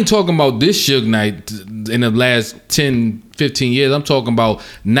 Mm-hmm. I ain't talking about this Suge Knight in the last 10, 15 years. I'm talking about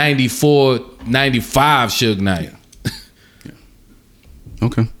 94, 95 Suge Knight. Yeah.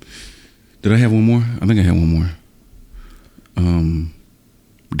 Okay. Did I have one more? I think I had one more.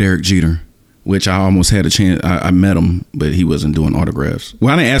 Derek Jeter, which I almost had a chance. I met him, but he wasn't doing autographs.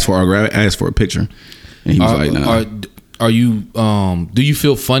 Well, I didn't ask for autograph. I asked for a picture, and he was like, "Nah." Are you? Do you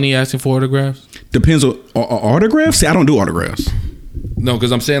feel funny asking for autographs? Depends on autographs. See, I don't do autographs. No,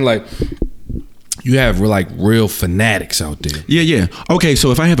 because I'm saying like you have like real fanatics out there. Yeah. Okay,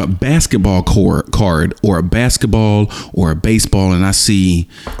 so if I have a basketball card or a basketball or a baseball, and I see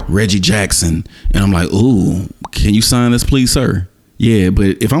Reggie Jackson, and I'm like, "Ooh, can you sign this, please, sir?" Yeah,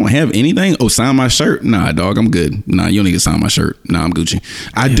 but if I don't have anything, sign my shirt. Nah, dog, I'm good. Nah, you don't need to sign my shirt. Nah, I'm Gucci.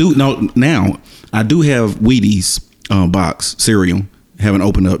 I do have Wheaties box cereal. Haven't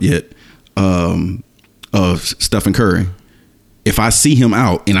opened up yet. Of Stephen Curry. If I see him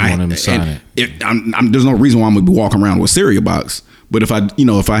out and there's no reason why I'm gonna be walking around with a cereal box. But if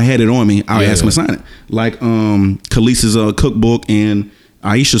I had it on me, I'll ask him to sign it. Like Khalees's cookbook and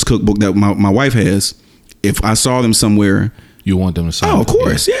Aisha's cookbook that my wife has. If I saw them somewhere, you want them to sign? Oh, of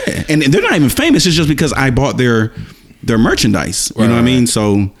course, yeah. And they're not even famous. It's just because I bought their merchandise. You know what I mean?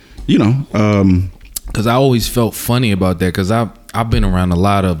 So because I always felt funny about that because I've been around a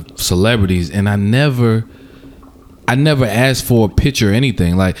lot of celebrities and I never asked for a picture or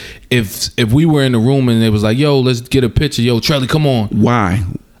anything. Like if we were in the room and it was like, yo, let's get a picture. Yo, Trelly, come on. Why?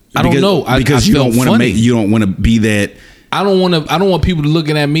 I don't know. Because you don't want to be I don't want people to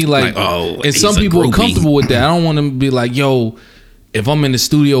looking at me like oh, and some people are comfortable with that. I don't want them to be like, yo, if I'm in the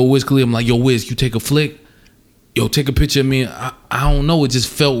studio with Wiz Khalifa, I'm like, yo, Wiz, you take a flick? Yo, take a picture of me. I don't know. It just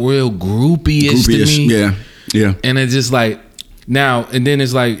felt real groupie-ish to me. Yeah, yeah. And it's just like, now, and then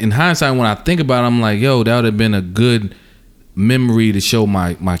it's like, in hindsight, when I think about it, I'm like, yo, that would have been a good memory to show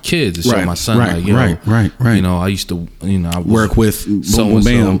my kids, to show my son. Right, like, yo, right. You know, I used to, I work with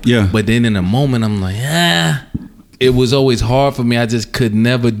so-and-so. Yeah. But then in a moment, I'm like, it was always hard for me. I just could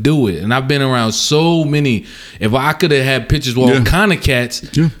never do it. And I've been around so many. If I could have had pictures with all kind of cats,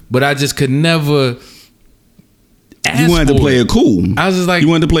 but I just could never. You wanted to play it cool. I was just like, you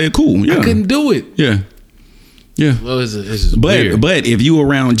wanted to play it cool. Yeah. I couldn't do it. Yeah. Well, it's just weird. But if you were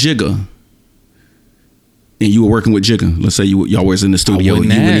around Jigga and you were working with Jigga, let's say y'all was in the studio, you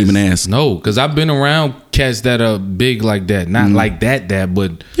wouldn't even ask. No, because I've been around cats that are big like that, not like that,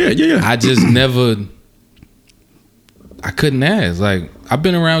 but yeah. I just never. I couldn't ask. Like, I've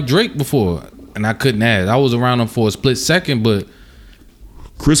been around Drake before, and I couldn't ask. I was around him for a split second, but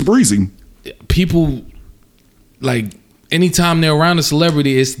Chris Breezy, people. Like, anytime they're around a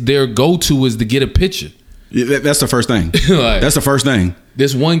celebrity, it's their go-to is to get a picture. Yeah, that's the first thing. Like, that's the first thing.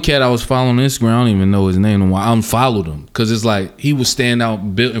 This one cat I was following on Instagram, I don't even know his name anymore. I unfollowed him because it's like he was standing out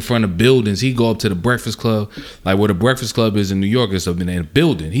in front of buildings. He go up to the Breakfast Club, like where the Breakfast Club is in New York. It's up in a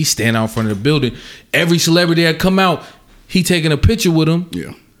building. He stand out in front of the building. Every celebrity that come out, he taking a picture with him.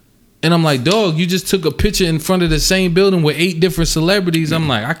 Yeah. And I'm like, dog, you just took a picture in front of the same building with 8 different celebrities. Yeah. I'm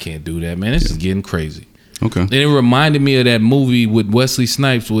like, I can't do that, man. This is getting crazy. Okay. And it reminded me of that movie with Wesley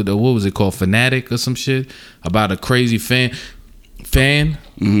Snipes with what was it called, Fanatic or some shit, about a crazy fan.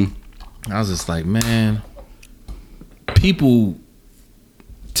 Mm-hmm. I was just like, man, people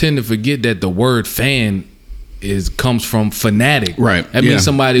tend to forget that the word fan comes from fanatic. Right. That means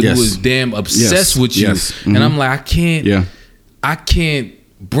somebody who is damn obsessed with you. Mm-hmm. And I'm like, I can't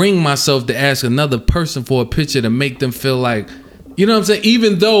bring myself to ask another person for a picture to make them feel like, you know what I'm saying?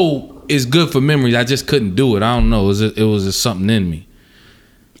 Even though it's good for memories, I just couldn't do it. I don't know. It was just something in me.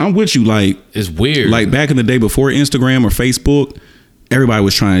 I'm with you. Like, it's weird. Like back in the day before Instagram or Facebook, everybody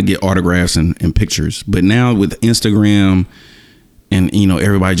was trying to get autographs and pictures. But now with Instagram and,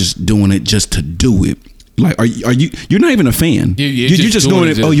 everybody just doing it just to do it. Like, you're not even a fan. You're just doing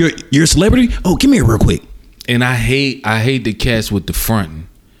it. Oh, you're a celebrity? Oh, give me it real quick. And I hate the cats with the fronting.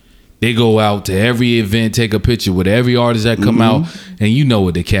 They go out to every event, take a picture with every artist that come out, and you know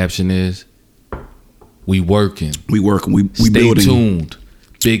what the caption is. We working. We building. Stay tuned.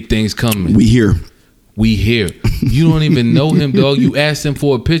 Big things coming. We here. You don't even know him, dog. You asked him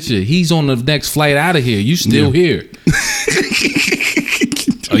for a picture. He's on the next flight out of here. You still here.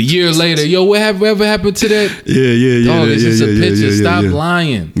 A year later, yo, whatever happened to that? Yeah. Dog, it's just a picture. Stop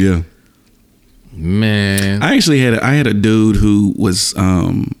lying. Yeah. Man. I actually had a dude who was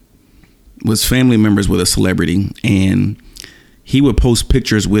family members with a celebrity, and he would post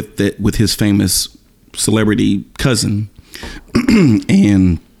pictures with his famous celebrity cousin,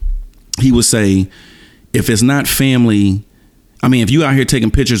 and he would say, if it's not family, I mean, if you out here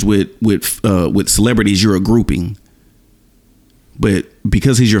taking pictures with celebrities, you're a grouping. But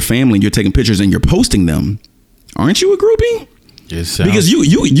because he's your family and you're taking pictures and you're posting them, aren't you a groupie? Because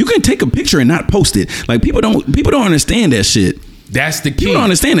you can take a picture and not post it. Like, people don't understand that shit. That's the key. You don't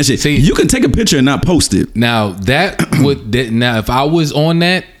understand that shit. See, you can take a picture and not post it. Now if I was on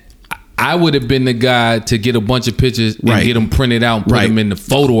that, I would have been the guy to get a bunch of pictures and get them printed out and put them in the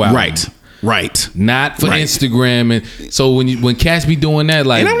photo album. Right. Not for Instagram. And so when cats be doing that,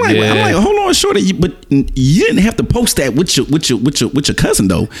 like, and I'm like, hold on, shorty, but you didn't have to post that with your cousin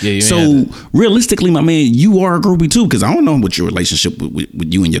though. Yeah, so realistically, my man, you are a groupie too, because I don't know what your relationship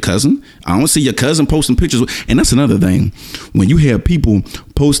with you and your cousin. I don't see your cousin posting pictures, and that's another thing. When you have people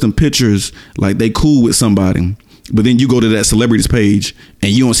posting pictures like they cool with somebody, but then you go to that celebrity's page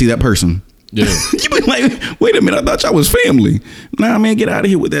and you don't see that person. Yeah. You be like, wait a minute, I thought y'all was family. Nah, man, get out of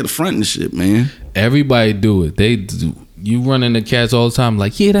here with that front and shit, man. Everybody do it. They do. You run into cats all the time,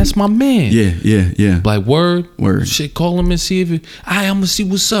 like, yeah, that's my man. Yeah. Like, word. Shit, call him and see if I'm gonna see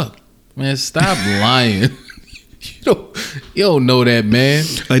what's up. Man, stop lying. You don't know that, man.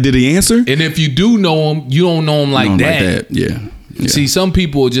 Like, did he answer? And if you do know him, you don't know him like that. Yeah. See, some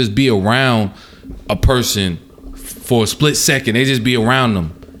people will just be around a person for a split second. They just be around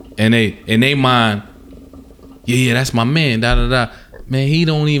them. And they mind, yeah, that's my man, da. Man,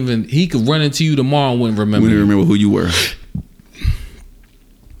 he could run into you tomorrow and wouldn't remember who you were.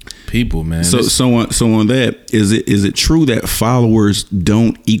 People, man. So on that, is it true that followers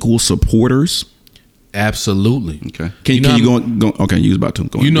don't equal supporters? Absolutely. Okay. Can you go? Okay, you was about to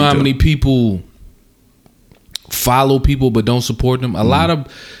go. You know how many people follow people but don't support them. A lot of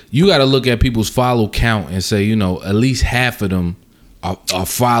you got to look at people's follow count and say, at least half of them are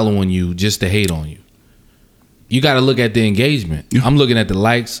following you just to hate on you. You got to look at the engagement. Yeah. I'm looking at the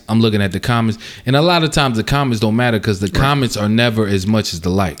likes. I'm looking at the comments. And a lot of times the comments don't matter because the comments are never as much as the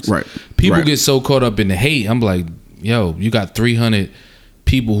likes. Right. People get so caught up in the hate. I'm like, yo, you got 300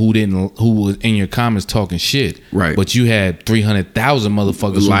 people who was in your comments talking shit. Right. But you had 300,000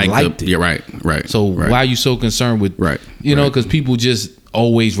 motherfuckers who liked it. Yeah, right. So why are you so concerned with, you know, because people just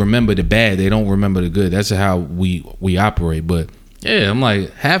always remember the bad. They don't remember the good. That's how we operate. But yeah, I'm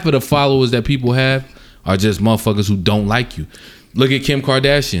like, half of the followers that people have are just motherfuckers who don't like you. Look at Kim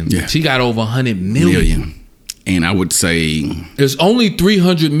Kardashian. Yeah. She got over 100 million. And I would say there's only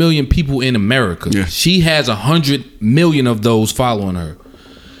 300 million people in America. Yeah. She has 100 million of those following her.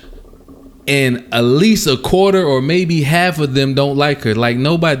 And at least a quarter or maybe half of them don't like her. Like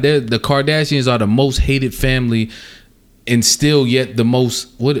nobody, the Kardashians are the most hated family. And still, yet the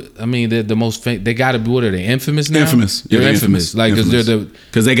most. They're the most. They got to be. What are they? Infamous now. Infamous. They're infamous. Like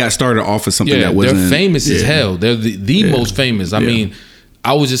because they got started off of something that wasn't. They're famous as hell. They're the most famous. I mean,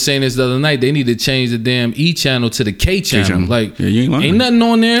 I was just saying this the other night. They need to change the damn E channel to the K channel. Like, ain't nothing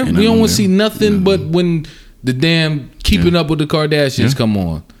on there. We don't want to see nothing but when the damn Keeping Up with the Kardashians come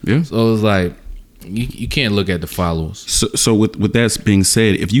on. Yeah. So it's like you can't look at the followers. So with that being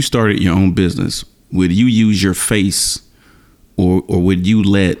said, if you started your own business, would you use your face? Or would you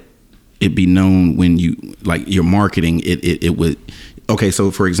let it be known when you like your marketing? It would. Okay,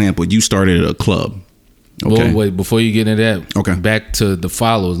 so for example, you started a club. Okay, well, wait before you get into that. Okay, back to the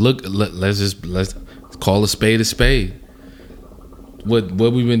followers. Look, let's call a spade a spade. What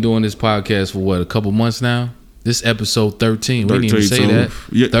we've been doing this podcast for a couple months now. This episode 13. We didn't even say that.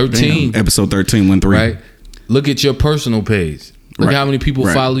 Yeah, 13. Episode 13 went 3. Right. Look at your personal page. Look at how many people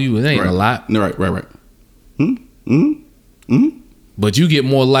follow you. It ain't a lot. Right. But you get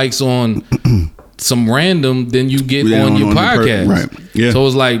more likes on some random than you get on your podcast. Right. Yeah. So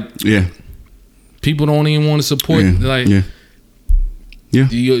it's like people don't even want to support. It's like,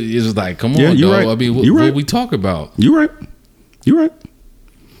 come on, dog. Right. I mean, what we talk about? You're right.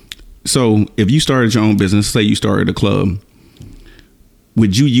 So if you started your own business, say you started a club,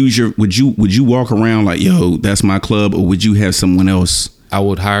 would you would you walk around like, yo, that's my club, or would you have someone else? I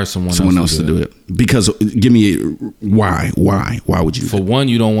would hire someone else to do it. Because give me why would you? For one,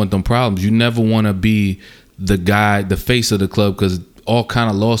 you don't want them problems. You never want to be the guy, the face of the club, because all kind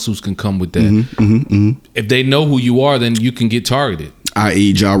of lawsuits can come with that. If they know who you are, then you can get targeted.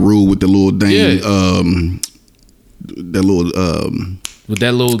 I.e. Ja Rule with the little thing, with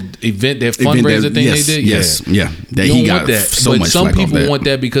that little event, that fundraiser thing they did. Yes, yeah. That he got that. So much. Some people want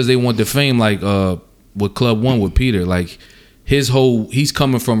that because they want the fame, like with Club One with Peter, like. He's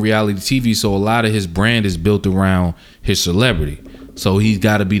coming from reality TV, so a lot of his brand is built around his celebrity. So he's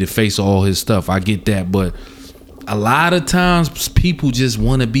got to be the face of all his stuff. I get that, but a lot of times people just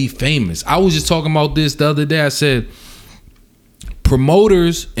want to be famous. I was just talking about this the other day. I said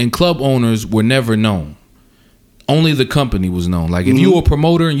promoters and club owners were never known. Only the company was known. Like if you were a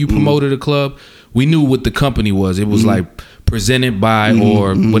promoter and you promoted a club, we knew what the company was. It was like presented by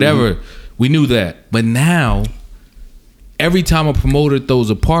or whatever. We knew that. But now, every time a promoter throws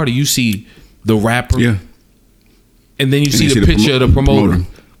a party, you see the rapper. Yeah. And then you see the picture of the promoter.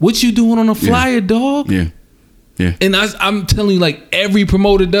 What you doing on a flyer, dog? Yeah. Yeah. And I'm telling you, like, every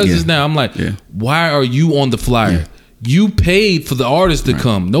promoter does this now. I'm like, why are you on the flyer? Yeah. You paid for the artist to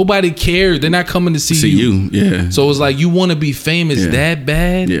come. Nobody cares. They're not coming to see you. Yeah. So it's like you want to be famous that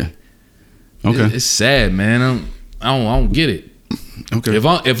bad. Yeah. Okay. It's sad, man. I don't get it. Okay.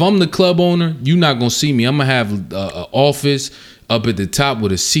 If I'm the club owner, you're not gonna see me. I'm gonna have an office up at the top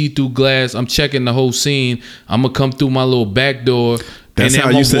with a see-through glass. I'm checking the whole scene. I'm gonna come through my little back door, and then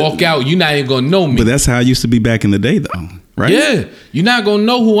I'm gonna walk out. You're not even gonna know me. But that's how it used to be back in the day, though, right? Yeah, you're not gonna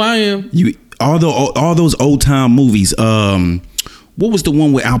know who I am. All those old time movies. What was the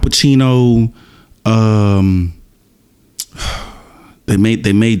one with Al Pacino? They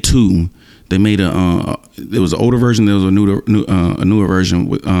made two. They made there was an older version. There was a newer version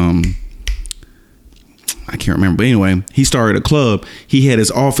with I can't remember. But anyway, he started a club. He had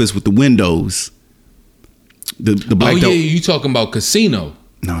his office with the windows. The black. You talking about Casino?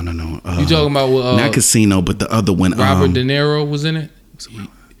 No. You talking about not Casino, but the other one. Robert De Niro was in it.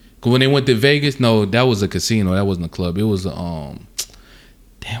 When they went to Vegas, no, that was a casino. That wasn't a club. It was damn,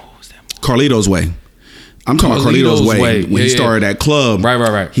 what was that movie? Carlito's Way. I'm talking about Carlito's Way. When he started that club.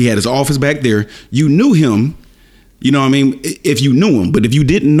 Right. He had his office back there. You knew him. You know what I mean? If you knew him. But if you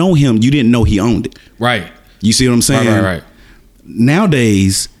didn't know him, you didn't know he owned it. Right. You see what I'm saying? Right.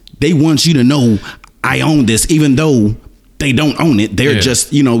 Nowadays, they want you to know I own this, even though they don't own it. They're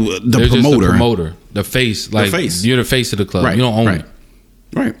just, you know, the promoter. The face. Like, you're the face of the club. You don't own it.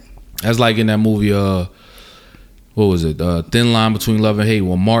 Right. That's like in that movie, what was it? Thin Line Between Love and Hate,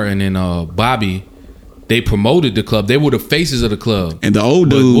 when Martin and Bobby, they promoted the club. They were the faces of the club. And the old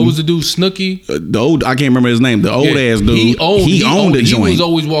dude, what was the dude? Snooki. I can't remember his name. The old ass dude. He owned the joint. He was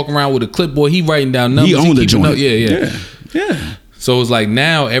always walking around with a clipboard. He writing down numbers. He owned the joint. Yeah. So it's like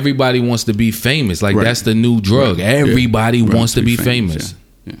now everybody wants to be famous. Like that's the new drug. Everybody wants to be famous.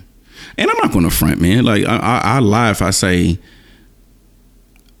 Yeah. And I'm not going to front, man. Like I lie if I say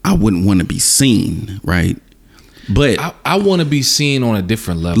I wouldn't want to be seen, right? But I want to be seen on a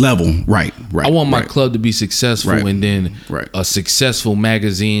different level. Right. I want my club to be successful, and then a successful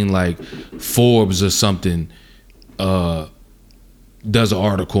magazine like Forbes or something does an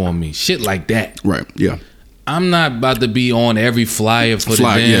article on me. Shit like that. Right. Yeah. I'm not about to be on every flyer for the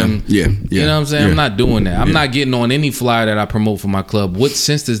damn. Yeah. You know what I'm saying? I'm not doing that. I'm not getting on any flyer that I promote for my club. What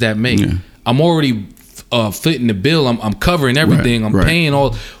sense does that make? Yeah. I'm already fitting the bill. I'm covering everything. I'm paying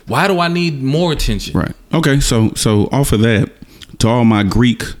all. Why do I need more attention? Right. Okay. So off of that, to all my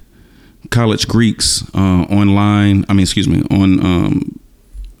college Greeks online. On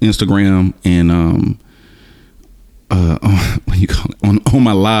Instagram and what you call it? on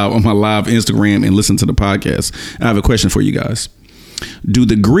my live Instagram and listen to the podcast. I have a question for you guys. Do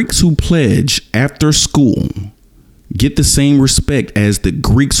the Greeks who pledge after school get the same respect as the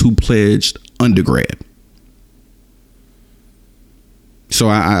Greeks who pledged undergrad? So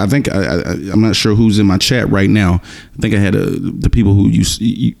I think I'm not sure who's in my chat right now. I think I had the people who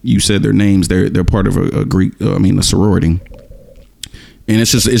you said their names. They're part of a Greek. A sorority. And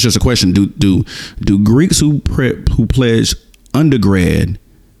it's just a question. Do Greeks who pledge undergrad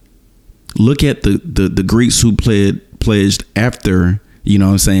look at the Greeks who pledged after? You know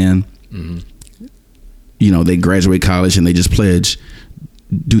what I'm saying? Mm-hmm. You know, they graduate college and they just pledge.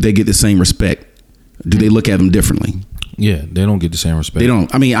 Do they get the same respect? Do they look at them differently? Yeah, they don't get the same respect. They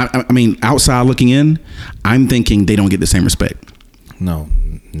don't. I mean, outside looking in, I'm thinking they don't get the same respect. No,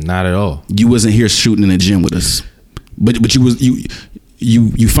 not at all. You wasn't here shooting in the gym with us, but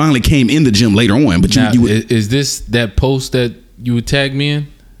you finally came in the gym later on. But now, is this that post that you would tag me in?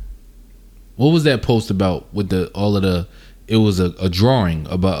 What was that post about with it was a drawing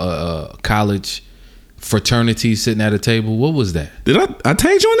about a college fraternity sitting at a table. What was that? Did I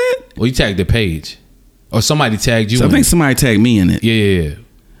tagged you on that? Well, you tagged the page. Or somebody tagged you. So I think somebody tagged me in it. Yeah.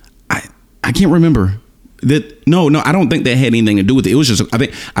 I can't remember. That no, I don't think that had anything to do with it. It was just I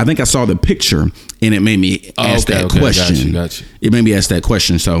think I saw the picture and it made me ask that question. Got you. It made me ask that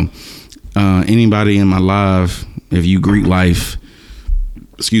question. So anybody in my live, if you Greek life,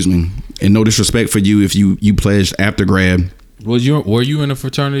 excuse me, and no disrespect for you if you pledged after grad. Were you in a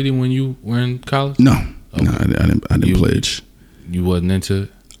fraternity when you were in college? No. Okay. No, I didn't pledge. You wasn't into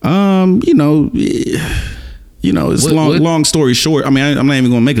it? It's long story short. I mean, I'm not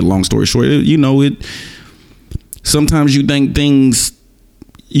even going to make it long story short. Sometimes you think things,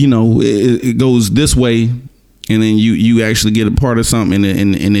 it goes this way, and then you actually get a part of something,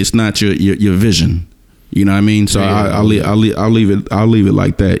 and it's not your vision. You know what I mean? So I'll leave it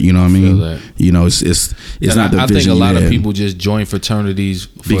like that. You know what I mean? That. It's not the vision. I think a lot of people just join fraternities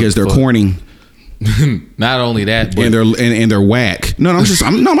because they're corny. Not only that, but and they're whack. No, I'm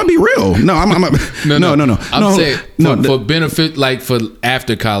gonna be real. No, no. I'm saying for benefit, like for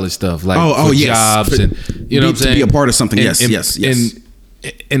after college stuff, like for jobs and what I'm saying, to be a part of something. Yes. And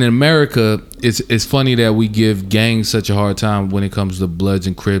in America, it's funny that we give gangs such a hard time when it comes to Bloods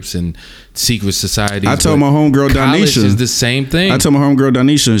and Crips and secret societies. I told my homegirl Donisha is the same thing. I told my homegirl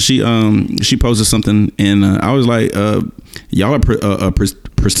Donisha, she posted something, and I was like, y'all are a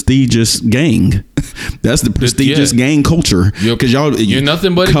prestigious gang. That's the prestigious gang culture, because you're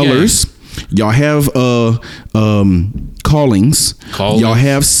nothing but colors. Y'all have callings. Y'all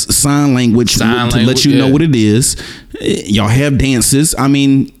have sign language to let you know what it is. Y'all have dances. I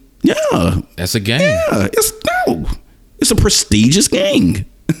mean, yeah, that's a gang. Yeah, it's a prestigious gang.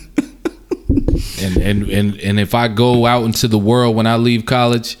 and if I go out into the world when I leave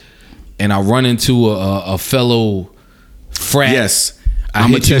college, and I run into a fellow frat, yes,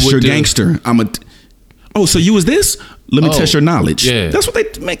 I'm gonna test your gangster. Oh, so you was this? Let me test your knowledge. Yeah, that's what they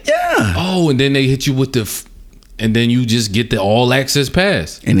make. Yeah. Oh, and then they hit you with and then you just get the all access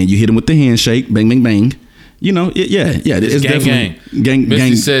pass. And then you hit them with the handshake, bang, bang, bang. It's gang.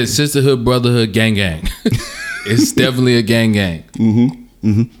 Misty says sisterhood, brotherhood, gang. It's definitely a gang. Mm-hmm.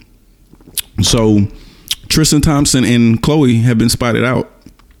 Mm-hmm. So Tristan Thompson and Chloe have been spotted out.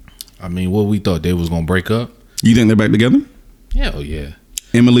 I mean, what we thought they was gonna break up. You think they're back together? Hell yeah.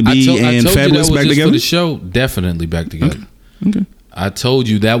 Emily B and Fabulous back together for the show. Definitely back together. Okay. I told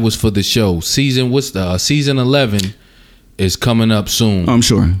you that was for the show. Season 11 is coming up soon. I'm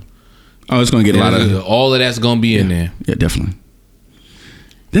sure. Oh, it's gonna get a lot of all of that's gonna be in there. Yeah, definitely.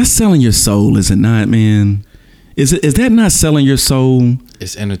 That's selling your soul, is it not, man? Is that not selling your soul?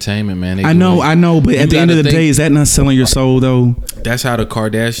 It's entertainment, man. I know, but at the end of the day, is that not selling your soul though? That's how the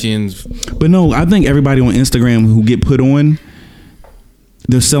Kardashians. But no, I think everybody on Instagram who get put on,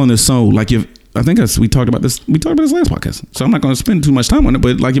 they're selling their soul. Like we talked about this last podcast, so I'm not going to spend too much time on it.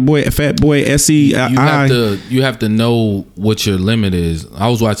 But like your boy, Fat Boy SE, you have to know what your limit is. I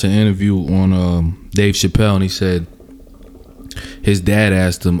was watching an interview on Dave Chappelle, and he said his dad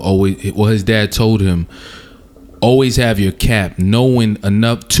asked him his dad told him, always have your cap, knowing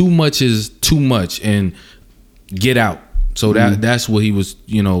enough. Too much is too much, and get out. So that's what he was,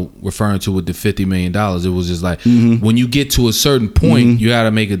 referring to with the $50 million. It was just like when you get to a certain point, you got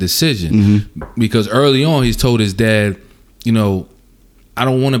to make a decision. Because early on, he's told his dad, I don't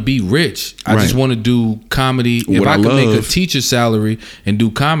want to be rich. I just want to do comedy. If I could make a teacher salary and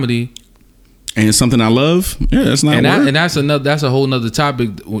do comedy, and it's something I love, that's not. And that's a whole nother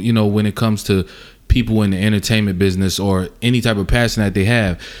topic. When it comes to people in the entertainment business or any type of passion that they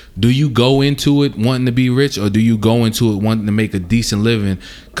have, do you go into it wanting to be rich, or do you go into it wanting to make a decent living?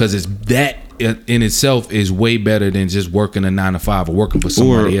 Because it's that in itself is way better than just working a 9-to-5 or working for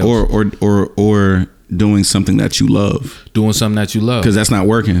somebody else, or doing something that you love. Because that's not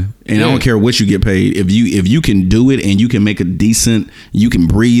working. And I don't care what you get paid. If you can do it and you can make a decent, you can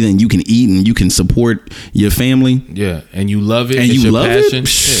breathe and you can eat and you can support your family. Yeah, and you love it. And it's you your love passion. it.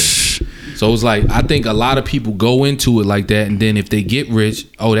 So it's like, I think a lot of people go into it like that, and then if they get rich,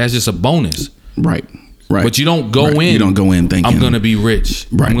 that's just a bonus. Right. But you don't go in. You don't go in thinking, I'm going to be rich.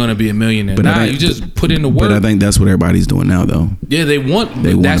 Right. I'm going to be a millionaire. But you just put in the work. But I think that's what everybody's doing now, though. Yeah,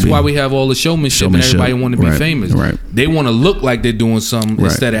 that's why we have all the showmanship and everybody want to be famous. Right. They want to look like they're doing something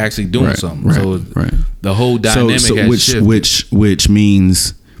instead of actually doing something. Right. So the whole dynamic has shifted. Which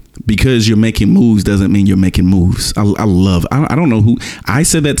means, because you're making moves doesn't mean you're making moves. I don't know who. I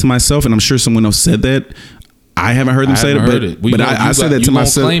said that to myself, and I'm sure someone else said that. I haven't heard them say it, but I said that to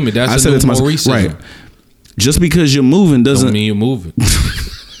myself. Claim it. That's I said it to myself. Right. Just because you're moving doesn't mean you're moving.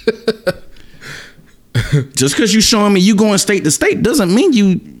 Just because you showing me you going state to state doesn't mean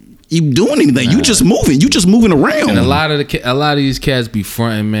you doing anything. You just moving. You just moving around. And a lot of these cats be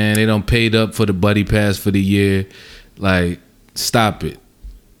fronting, man. They done paid up for the buddy pass for the year. Like, stop it.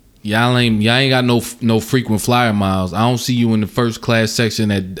 Y'all ain't got no frequent flyer miles. I don't see you in the first class section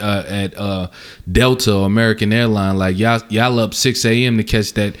at Delta or American Airlines. Like, y'all up 6 a.m. to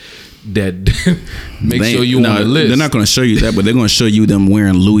catch that sure you on the list. They're not going to show you that, but they're going to show you them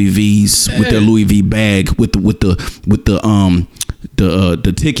wearing Louis V's with their Louis V bag with the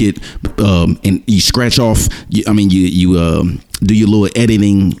ticket, and you scratch off. You do your little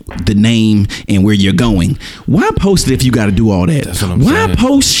editing, the name and where you're going. Why post it if you got to do all that? That's what I'm saying. Why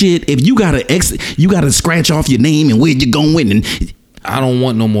post shit if you got to scratch off your name and where you're going? And I don't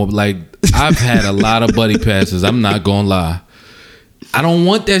want no more. Like, I've had a lot of buddy passes. I'm not gonna lie. I don't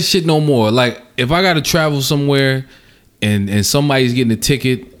want that shit no more. Like, if I got to travel somewhere and somebody's getting a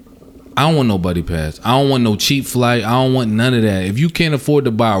ticket, I don't want no buddy pass. I don't want no cheap flight. I don't want none of that. If you can't afford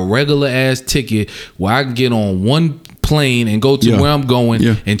to buy a regular ass ticket where I can get on one plane and go to where I'm going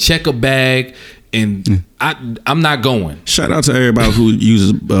and check a bag, and I'm not going. Shout out to everybody who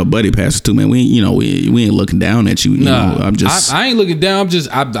uses buddy passes too, man. We ain't looking down at you. I ain't looking down.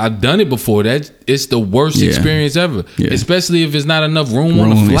 I've done it before. It's the worst experience ever. Yeah. Especially if it's not enough room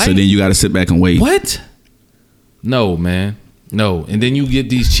on the flight. So then you got to sit back and wait. What? No, man. No. And then you get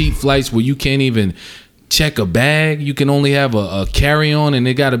these cheap flights where you can't even check a bag. You can only have a carry-on, and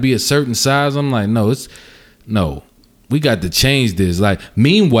it got to be a certain size. I'm like, no. We got to change this. Like,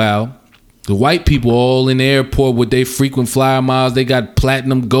 meanwhile, the white people all in the airport with their frequent flyer miles, they got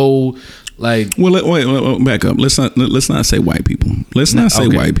platinum gold. Like, well, wait, back up. Let's not say white people. Let's not say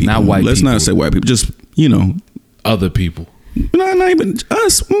white people. Not white. Let's people. not say white people. Just other people. Not even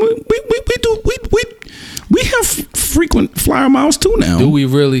us. We have frequent flyer miles too now. Do we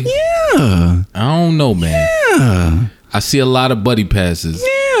really? Yeah. I don't know, man. Yeah. I see a lot of buddy passes.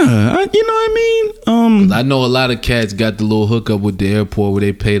 Yeah. You know what I mean? I know a lot of cats got the little hookup with the airport where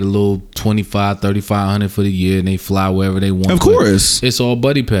they pay the little $2,500-$3,500 for the year and they fly wherever they want. Of course. It's all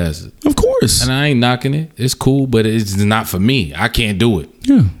buddy passes. Of course. And I ain't knocking it. It's cool, but it's not for me. I can't do it.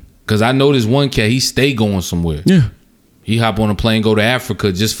 Yeah. Because I know this one cat, he stay going somewhere. Yeah. He hop on a plane, go to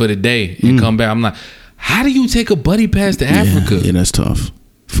Africa just for the day and come back. I'm like, how do you take a buddy pass to Africa? Yeah, that's tough.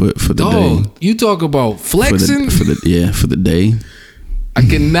 For the day. You talk about flexing? For the day. I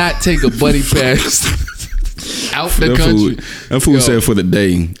cannot take a buddy pass out the country. That fool said for the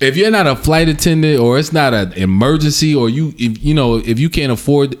day. If you're not a flight attendant or it's not an emergency or if you can't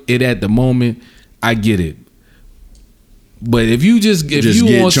afford it at the moment, I get it. But if you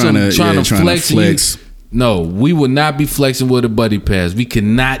want trying to flex. No, we will not be flexing with a buddy pass. We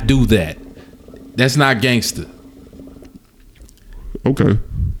cannot do that. That's not gangster. Okay.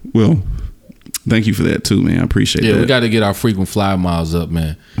 Well, thank you for that too, man. I appreciate that. Yeah, we got to get our frequent flyer miles up,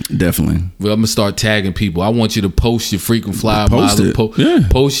 man. Definitely. Well, I'm going to start tagging people. I want you to post your frequent flyer miles.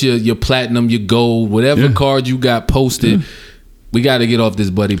 Post your platinum, your gold, whatever card you got posted. Yeah. We got to get off this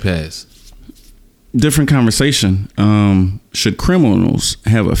buddy pass. Different conversation. Should criminals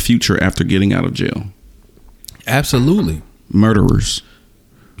have a future after getting out of jail? Absolutely. Murderers.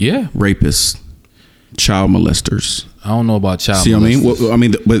 Yeah. Rapists. Child molesters. I don't know about child molesters. See what I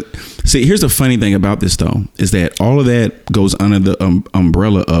mean? But see, here's the funny thing about this, though, is that all of that goes under the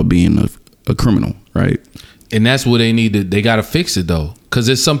umbrella of being a criminal, right? And that's what they need to, they got to fix it, though. Because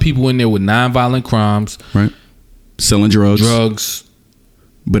there's some people in there with nonviolent crimes. Right. Selling drugs.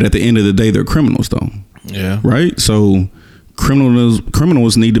 But at the end of the day, they're criminals, though. Yeah. Right? So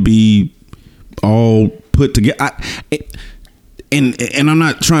criminals need to be all put together. And I'm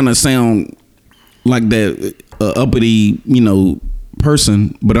not trying to sound like that uppity,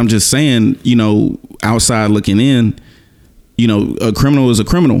 person, but I'm just saying, outside looking in, a criminal is a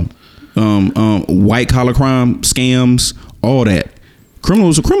criminal. White collar crime, scams, all that. Criminal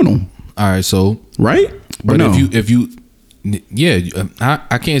is a criminal. All right, so right, but no? if you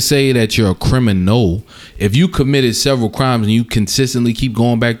I can't say that you're a criminal. If you committed several crimes and you consistently keep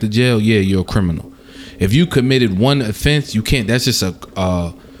going back to jail, yeah, you're a criminal. If you committed one offense, you can't. That's just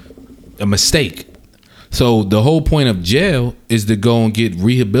a mistake. So the whole point of jail is to go and get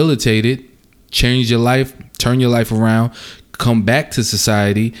rehabilitated, change your life, turn your life around, come back to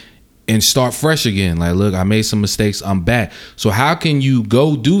society, and start fresh again. Like, look, I made some mistakes, I'm back. So how can you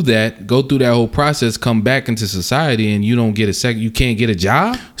go through that whole process, come back into society, and you don't get you can't get a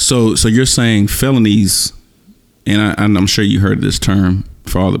job? So you're saying felonies, and I'm sure you heard this term.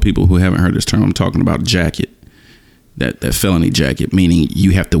 For all the people who haven't heard this term, I'm talking about jacket. That felony jacket, meaning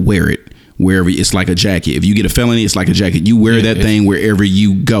you have to wear it wherever. It's like a jacket. If you get a felony, it's like a jacket. You wear that thing wherever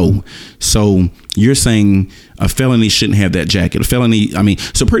you go. So you're saying a felony shouldn't have that jacket. A felony,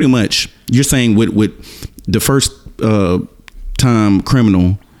 so pretty much you're saying with the first time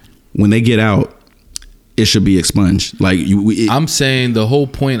criminal, when they get out, it should be expunged. I'm saying the whole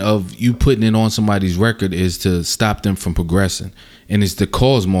point of you putting it on somebody's record is to stop them from progressing. And it's to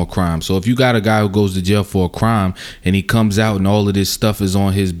cause more crime. So if you got a guy who goes to jail for a crime and he comes out and all of this stuff is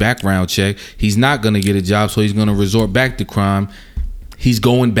on his background check, he's not going to get a job. So he's going to resort back to crime. He's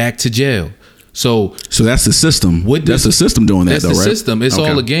going back to jail. So that's the system. That's the system doing that, though, right? That's the system. It's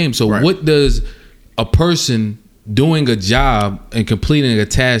all a game. So what does a person doing a job and completing a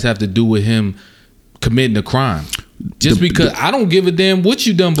task have to do with him committing a crime? Just because I don't give a damn what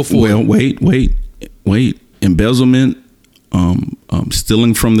you done before. Well, wait. Embezzlement.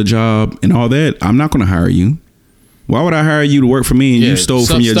 Stealing from the job and all that, I'm not going to hire you. Why would I hire you to work for me and you stole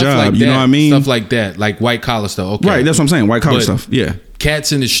from your job? Like you know what I mean? Stuff like that, like white collar stuff. Okay, right. That's what I'm saying. White collar stuff. Yeah.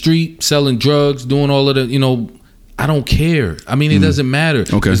 Cats in the street selling drugs, doing all of the. I don't care. It doesn't matter.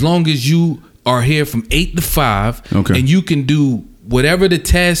 Okay. As long as you are here from 8 to 5, okay, and you can do whatever the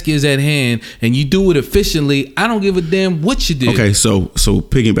task is at hand, and you do it efficiently. I don't give a damn what you did. Okay. So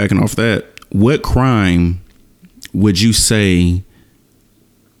piggybacking off that, what crime would you say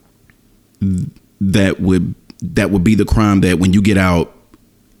that would be the crime that when you get out,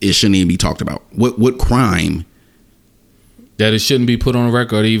 it shouldn't even be talked about? What crime that it shouldn't be put on a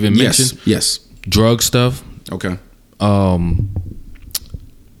record or even mentioned? Yes. Drug stuff. Okay. I'm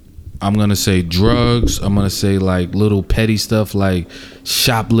gonna say drugs. I'm gonna say like little petty stuff like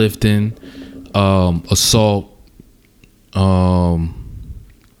shoplifting, assault,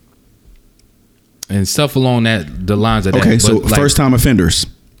 and stuff along the lines of that. Okay, so first time offenders.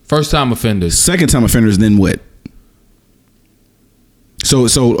 Second time offenders, then what? So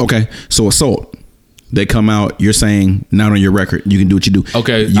assault. They come out, you're saying not on your record. You can do what you do.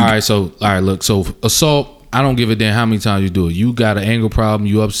 Okay, all right, look. So assault, I don't give a damn how many times you do it. You got an anger problem,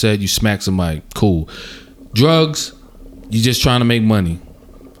 you upset, you smack somebody. Cool. Drugs, you just trying to make money.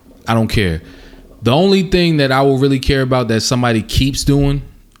 I don't care. The only thing that I will really care about that somebody keeps doing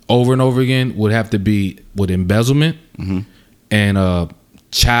over and over again would have to be with embezzlement, mm-hmm, and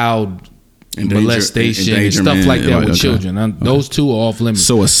child molestation and stuff like that with children. Those two are off limits.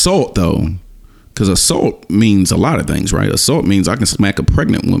 So assault, though, because assault means a lot of things, right? Assault means I can smack a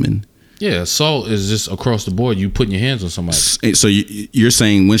pregnant woman. Yeah, assault is just across the board. You putting your hands on somebody. So you're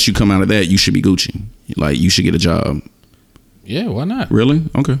saying once you come out of that, you should be Gucci. Like you should get a job. Yeah, why not? Really?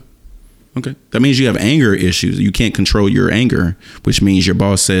 Okay. That means you have anger issues. You can't control your anger, which means your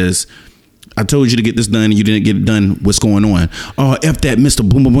boss says, I told you to get this done and you didn't get it done. What's going on? Oh, F that, Mr.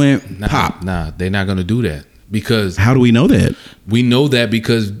 Boom Boom Boom. Pop. Nah, they're not going to do that. Because how do we know that? We know that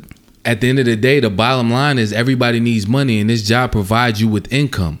because at the end of the day, the bottom line is everybody needs money and this job provides you with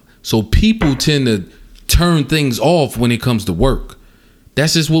income. So people tend to turn things off when it comes to work.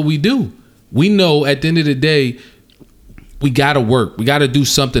 That's just what we do. We know at the end of the day, we got to work. We got to do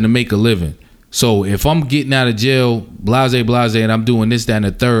something to make a living. So if I'm getting out of jail, blase, and I'm doing this, that, and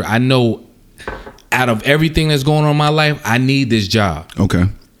the third, I know out of everything that's going on in my life, I need this job. Okay.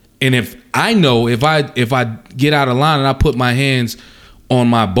 And if I know if I get out of line and I put my hands on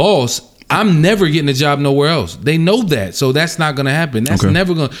my boss, I'm never getting a job nowhere else. They know that. So that's not going to happen. That's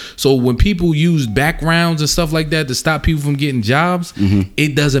never going to. So when people use backgrounds and stuff like that to stop people from getting jobs,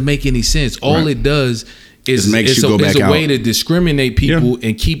 it doesn't make any sense. All it does is it's a way to discriminate people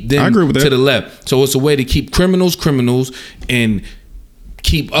and keep them to the left. So it's a way to keep criminals and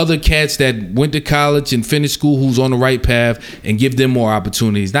keep other cats that went to college and finished school who's on the right path and give them more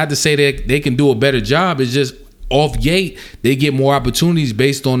opportunities. Not to say that they can do a better job. It's just off gate, they get more opportunities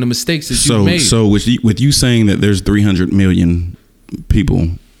based on the mistakes that you've made. So with you saying that there's 300 million people,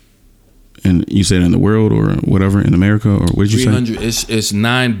 and you said in the world or whatever, in America, or what did you say? It's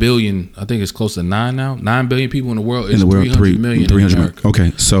 9 billion. I think it's close to 9 now. 9 billion people in the world. It's 300 million 300 in America.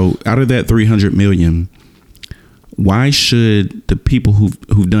 Okay, so out of that 300 million, why should the people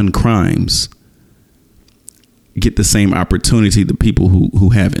who've done crimes get the same opportunity the people who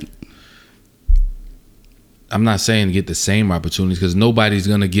haven't? I'm not saying get the same opportunities because nobody's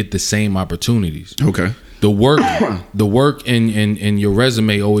gonna get the same opportunities. Okay. The work in your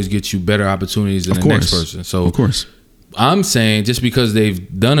resume always gets you better opportunities than the next person. So of course, I'm saying just because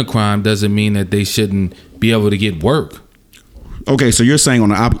they've done a crime doesn't mean that they shouldn't be able to get work. Okay, so you're saying on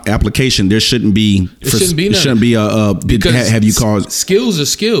the application there shouldn't be because have you caused skills are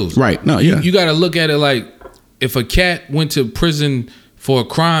skills, right? No, yeah, you got to look at it like if a cat went to prison for a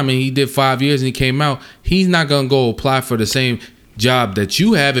crime and he did 5 years and he came out, he's not gonna go apply for the same job that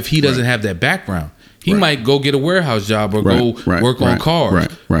you have if he doesn't have that background. He might go get a warehouse job or go work on cars,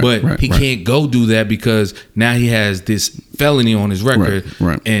 but he can't go do that because now he has this felony on his record,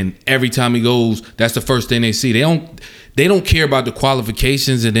 and every time he goes, that's the first thing they see. They don't care about the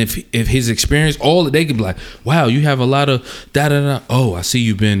qualifications and if his experience. All they can be like, wow, you have a lot of da. Oh, I see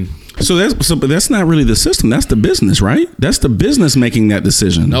you've been. But that's not really the system. That's the business, right? That's the business making that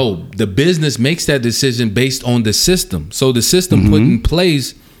decision. No, the business makes that decision based on the system. So the system put in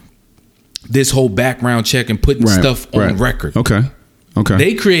place this whole background check and putting stuff on record. Okay.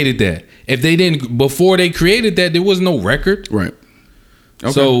 They created that. If they didn't, before they created that, there was no record. Right.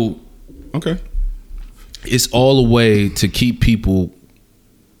 Okay. So, it's all a way to keep people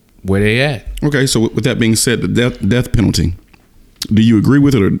where they at. Okay. So with that being said, the death penalty, do you agree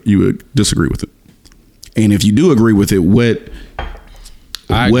with it or you disagree with it? And if you do agree with it,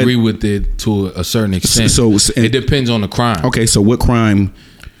 I agree with it to a certain extent. So it depends on the crime. Okay. So what crime?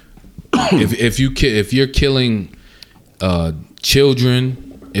 if you're killing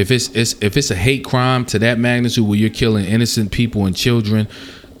children, if it's a hate crime to that magnitude where you're killing innocent people and children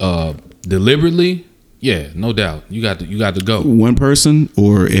deliberately, yeah, no doubt, you got to go. One person,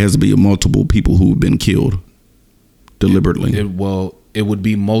 or it has to be multiple people who've been killed deliberately. It would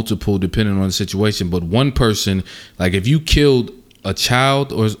be multiple depending on the situation, but one person, like if you killed a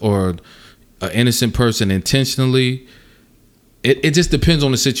child or an innocent person intentionally. It just depends on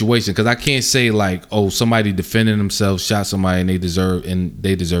the situation, because I can't say like, oh, somebody defending themselves shot somebody and they deserve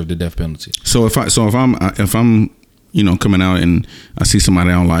the death penalty. So if I'm coming out and I see somebody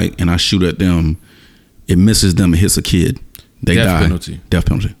I don't like and I shoot at them, it misses them, it hits a kid, they die. Death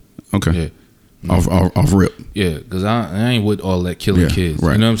penalty. Okay. Yeah. Off rip. Yeah, because I ain't with all that killing kids.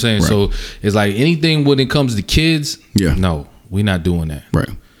 Right. You know what I'm saying? Right. So it's like anything when it comes to kids. Yeah. No, we're not doing that. Right.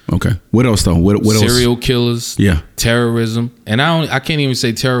 Okay. What else though? What else? Serial killers. Yeah. Terrorism. And I can't even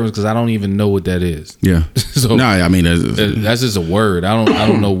say terrorism because I don't even know what that is. Yeah. So no, I mean that's just a word. I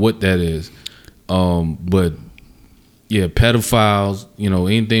don't know what that is. But yeah, pedophiles.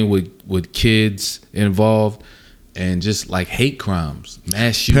 Anything with kids involved, and just like hate crimes,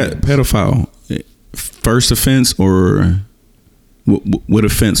 mass shootings. Pedophile. First offense, or what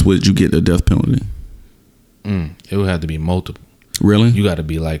offense would you get the death penalty? It would have to be multiple. Really? You got to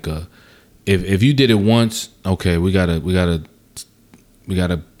be like if you did it once, okay, we gotta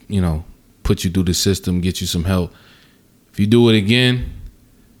put you through the system, get you some help. If you do it again,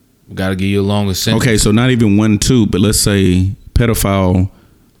 Got to give you a longer sentence. Okay, so not even 1, 2, but let's say pedophile.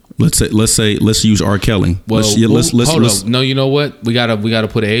 Let's use R. Kelly. Well, hold up. No, you know what? We gotta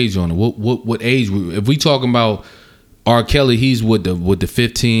put an age on it. What age? If we talking about R. Kelly, he's with the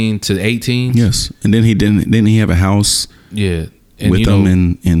 15 to 18. Yes, and then didn't he have a house? Yeah, and with them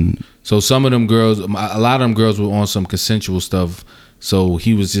and so some of them girls, a lot of them girls were on some consensual stuff. So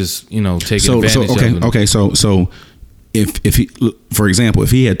he was just taking advantage of it. Okay, so if he, for example, if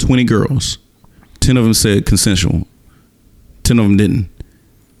he had 20 girls, 10 of them said consensual, 10 of them didn't.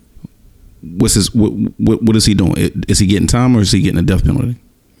 What is he doing? Is he getting time or is he getting a death penalty?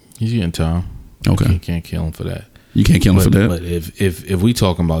 He's getting time. Okay, you can't kill him for that. You can't kill him for that. But if we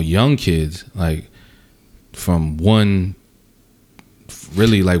talking about young kids, like from 1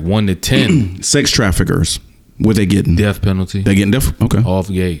 to 10, sex traffickers, what they getting? Death penalty. They getting death. Okay. Off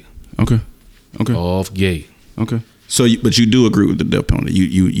gate. Okay. Off gate. Okay. So, but you do agree with the death penalty?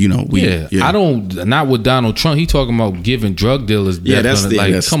 You know. I don't. Not with Donald Trump. He talking about giving drug dealers death penalty.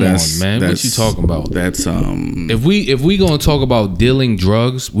 Come on, man. What you talking about? That's If we gonna talk about dealing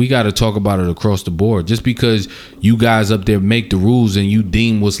drugs, we got to talk about it across the board. Just because you guys up there make the rules and you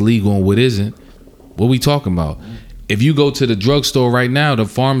deem what's legal and what isn't, what we talking about? If you go to the drugstore right now, the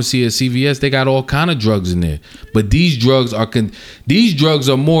pharmacy at CVS, they got all kind of drugs in there. But these drugs are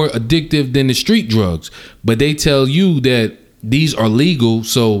more addictive than the street drugs. But they tell you that these are legal,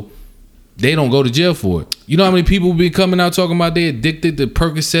 so they don't go to jail for it. You know how many people be coming out talking about they addicted to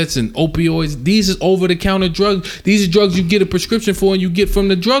Percocets and opioids? These is over-the-counter drugs. These are drugs you get a prescription for and you get from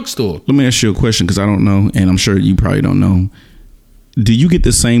the drugstore. Let me ask you a question because I don't know, and I'm sure you probably don't know. Do you get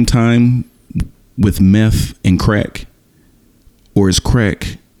the same time with meth and crack, or is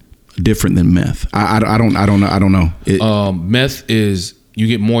crack different than meth? I don't know. Meth is, you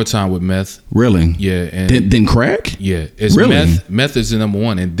get more time with meth. Really? Yeah. And then crack? Yeah. It's really? Meth is the number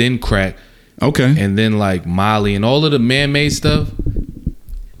one, and then crack. Okay. And then like Molly and all of the man-made stuff.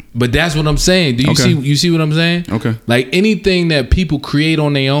 But that's what I'm saying. Do you see what I'm saying? Okay. Like anything that people create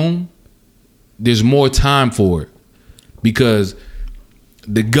on their own, there's more time for it because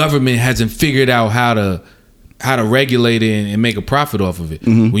the government hasn't figured out how to regulate it and make a profit off of it.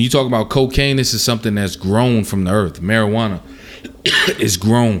 Mm-hmm. When you talk about cocaine, this is something that's grown from the earth. Marijuana is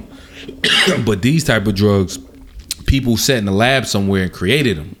grown. But these type of drugs, people sat in the lab somewhere and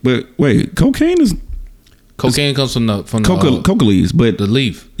created them. But wait, cocaine comes from the coca leaves, but the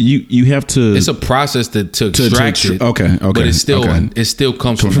leaf. You have to. It's a process to extract it. Okay. But it still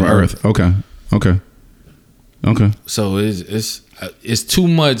comes from the earth. Okay. So it's too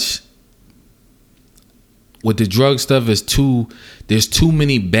much. With the drug stuff, there's too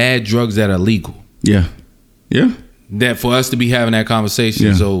many bad drugs that are legal. Yeah. That for us to be having that conversation.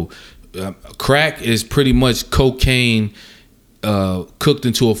 Yeah. So crack is pretty much cocaine cooked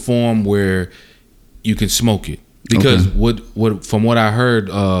into a form where you can smoke it. Because what from what I heard,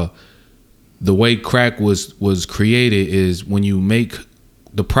 the way crack was created is when you make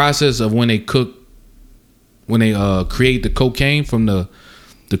the process of when they create the cocaine from the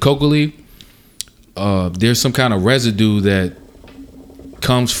coca leaf. There's some kind of residue that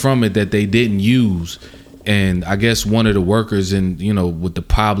comes from it that they didn't use, and I guess one of the workers in with the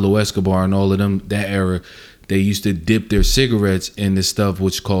Pablo Escobar and all of them that era, they used to dip their cigarettes in this stuff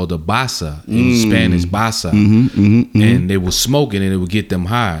which is called a basa in Spanish, basa, and they would smoke it and it would get them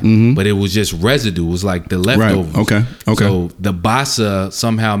high, but it was just residue. It was like the leftovers. Right. Okay. So the basa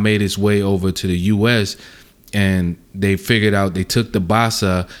somehow made its way over to the U.S. and they figured out they took the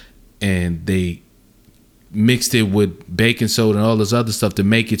basa and they mixed it with baking soda and all this other stuff to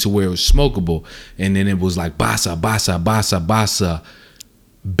make it to where it was smokable, and then it was like basa, bass,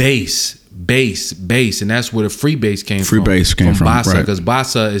 and that's where the free bass came from. Base came from basa, right. because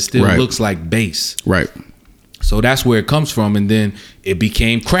basa still looks like bass, right? So that's where it comes from, and then it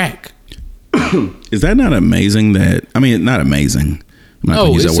became crack. Is that not amazing? Not amazing.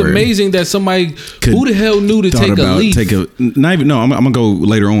 No, it's amazing that somebody who the hell knew to take a leaf. I'm gonna go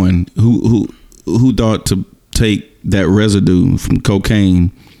later on. Who thought to take that residue from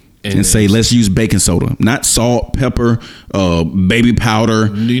cocaine and say, let's use baking soda, not salt, pepper, baby powder.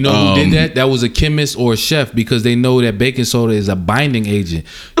 You know who did that? That was a chemist or a chef, because they know that baking soda is a binding agent.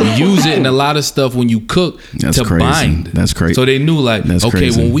 You use it in a lot of stuff when you cook bind. That's crazy. So they knew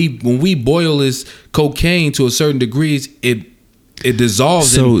when we boil this cocaine to a certain degree, it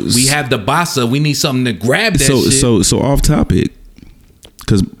dissolves, and we have the basa. We need something to grab that shit. So off topic,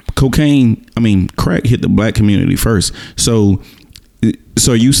 because crack hit the black community first. So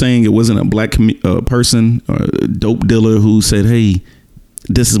are you saying it wasn't a black person or a dope dealer who said, hey,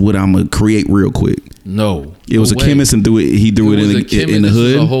 this is what I'm gonna create real quick. No, it was a chemist and he threw it in the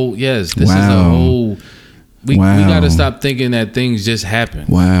hood. This is a whole. We got to stop thinking that things just happen.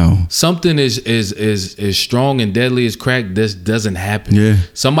 Wow. Something is strong and deadly as crack. This doesn't happen. Yeah.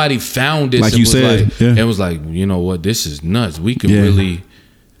 Somebody found this, like you said, and was like, you know what, this is nuts. We can really,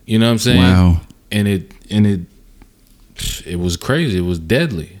 you know what I'm saying? Wow. And it was crazy. It was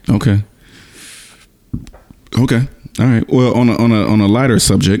deadly. Okay. All right. Well, on a lighter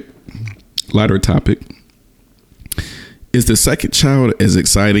subject, lighter topic, is the second child as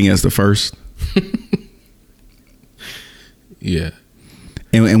exciting as the first? Yeah.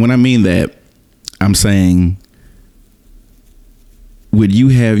 And when I mean that, I'm saying, would you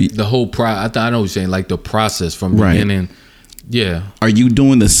have the whole I know what you're saying, like the process from beginning. Yeah. Are you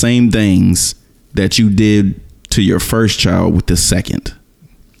doing the same things that you did to your first child with the second?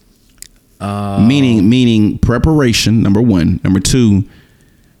 Meaning preparation, number one. Number two,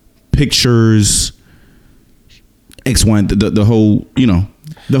 pictures, X, Y, the whole,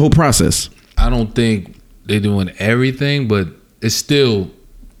 the whole process. I don't think they're doing everything, but it's still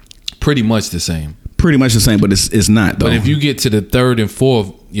pretty much the same. Pretty much the same, but it's not though. But if you get to the third and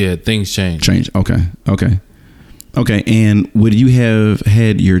fourth, things change. Okay. And would you have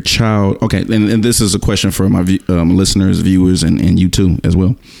had your child? Okay, and this is a question for my listeners, viewers, and you too as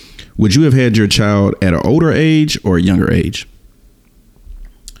well. Would you have had your child at an older age or a younger age?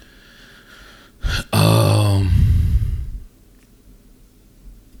 I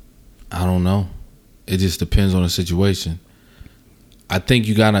don't know. It just depends on the situation. I think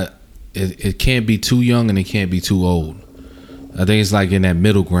you gotta. It can't be too young and it can't be too old. I think it's like in that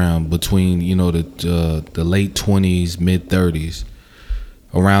middle ground between the late 20s, mid 30s.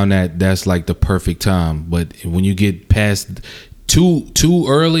 Around that's like the perfect time. But when you get past too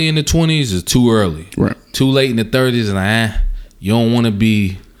early in the 20s is too early. Right. Too late in the 30s and you don't want to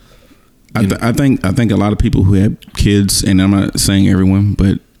be. I think a lot of people who have kids, and I'm not saying everyone,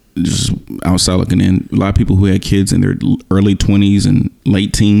 but just outside looking in, a lot of people who had kids in their early 20s and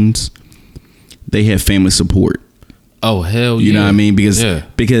late teens, they have family support. Oh hell yeah! You know what I mean? Because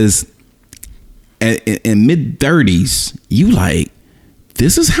in mid 30s, you like,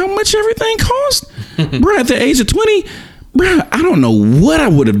 this is how much everything cost, bro. At the age of 20, bro, I don't know what I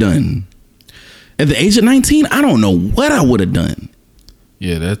would have done. At the age of 19, I don't know what I would have done.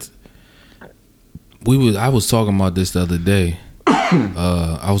 Yeah, I was talking about this the other day.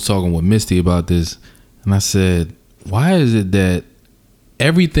 I was talking with Misty about this, and I said, why is it that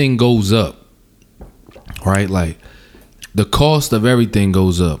everything goes up, right? Like the cost of everything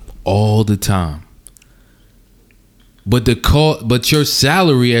goes up all the time, but your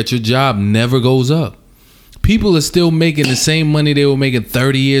salary at your job never goes up. People are still making the same money they were making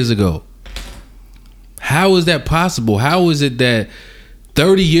 30 years ago. How is that possible? How is it that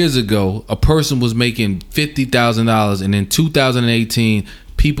 30 years ago, a person was making $50,000, and in 2018,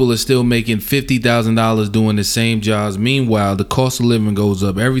 people are still making $50,000 doing the same jobs? Meanwhile, the cost of living goes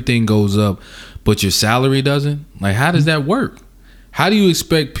up, everything goes up, but your salary doesn't? Like, how does that work? How do you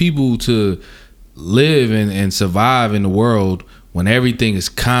expect people to live and survive in the world when everything is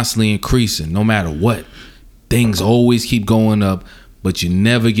constantly increasing, no matter what? Things always keep going up, but you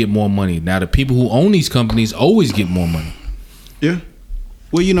never get more money. Now, the people who own these companies always get more money. Yeah.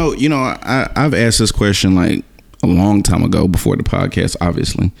 Well, I've asked this question like a long time ago before the podcast,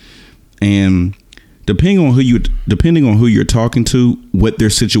 obviously, and depending on who you're talking to, what their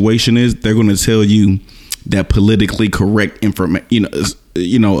situation is, they're going to tell you that politically correct information. They're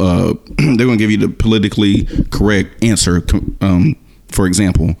going to give you the politically correct answer. For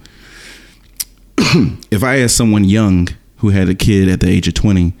example, if I ask someone young who had a kid at the age of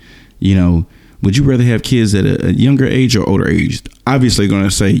 20, would you rather have kids at a younger age or older age? Obviously, they're going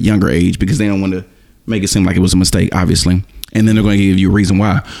to say younger age because they don't want to make it seem like it was a mistake, obviously. And then they're going to give you a reason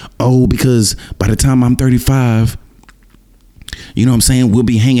why. Oh, because by the time I'm 35, you know what I'm saying, we'll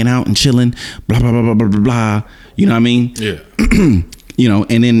be hanging out and chilling, blah, blah, blah, blah, blah, blah, blah. You know what I mean? Yeah.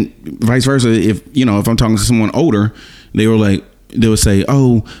 And then vice versa. If I'm talking to someone older, they would say,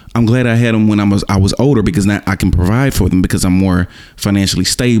 oh, I'm glad I had them when I was older because now I can provide for them because I'm more financially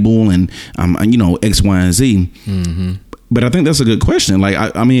stable and I'm, X, Y, and Z. Mm-hmm. But I think that's a good question. Like,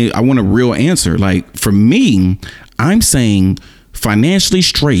 I want a real answer. Like, for me, I'm saying financially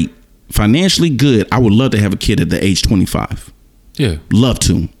straight, financially good. I would love to have a kid at the age 25. Yeah. Love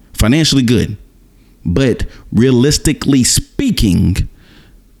to. Financially good. But realistically speaking,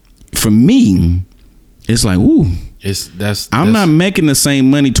 for me, it's like, ooh. I'm not making the same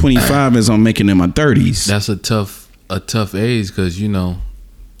money 25 as I'm making in my 30s. That's a tough age because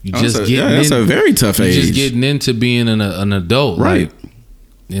that's a very tough age. Just getting into being an adult, right?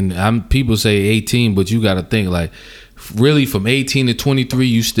 and people say 18, but you got to think like really from 18 to 23,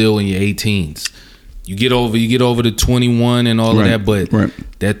 you still in your 18s. You get over the 21 and all of that, but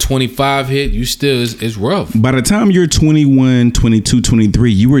that 25 hit, you still it's rough. By the time you're 21, 22,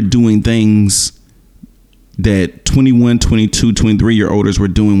 23, you were doing things that 21, 22, 23 year olders were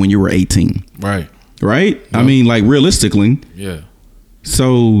doing when you were 18. Right. Yep. I mean, like realistically. Yeah.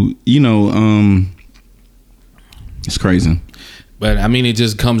 So, it's crazy. But I mean, it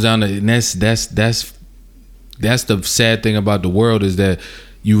just comes down to, and that's the sad thing about the world is that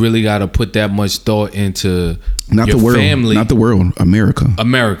you really got to put that much thought into not your the world, family. Not the world, America. My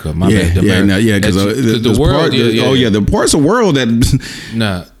bad. Because the world. The parts of the world that.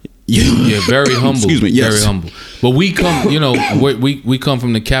 Nah. Yeah, very humble. Excuse me. Yes. Very humble. But we come, we come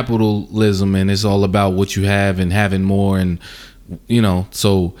from the capitalism, and it's all about what you have and having more, and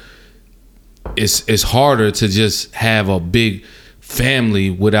so it's harder to just have a big family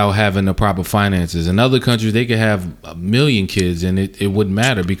without having the proper finances. In other countries, they could have 1 million kids and it wouldn't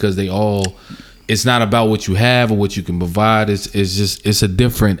matter because it's not about what you have or what you can provide. It's a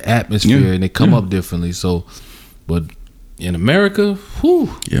different atmosphere and they come up differently. So, but in America,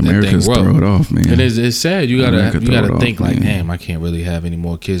 America's throw it off, man. And it's sad. You gotta think like, damn, I can't really have any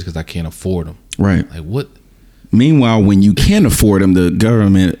more kids because I can't afford them. Right. Like what? Meanwhile, when you can afford them, the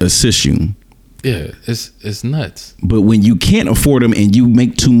government assists you. Yeah, it's nuts. But when you can't afford them and you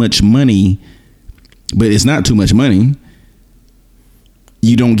make too much money, but it's not too much money,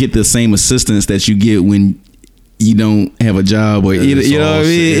 you don't get the same assistance that you get when you don't have a job or it's all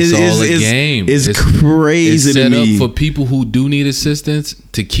a game. It's crazy it's to me. Set up for people who do need assistance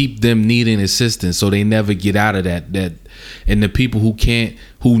to keep them needing assistance, so they never get out of that. And the people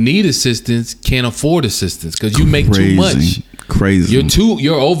who need assistance can't afford assistance because you make too much. Crazy.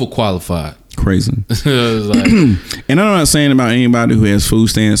 You're overqualified. Crazy. And I'm not saying about anybody who has food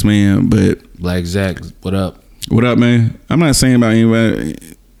stamps, man, but Black Zach, what up? What up, man? I'm not saying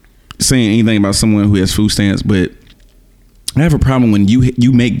anything about someone who has food stamps, but I have a problem when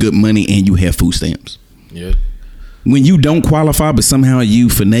you make good money and you have food stamps. Yeah. When you don't qualify, but somehow you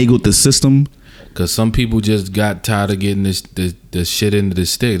finagled the system. Because some people just got tired of getting this shit into the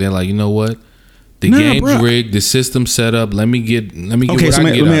stick. They're like, you know what? The game's rigged. The system's set up. Let me get. Okay, so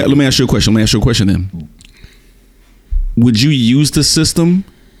let me ask you a question. Then. Would you use the system?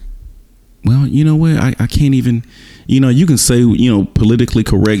 Well, you know what? I can't even. You can say politically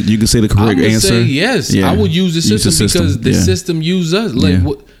correct. You can say the correct answer. Say yes, I would use the system because the system uses us. Like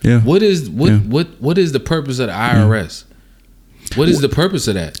what is the purpose of the IRS? What is the purpose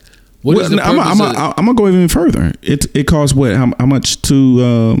of that? I'm gonna go even further. It costs what? How much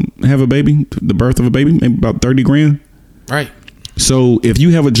to have a baby? The birth of a baby, maybe about $30,000. Right. So if you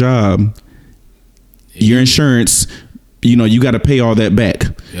have a job, your insurance, you got to pay all that back.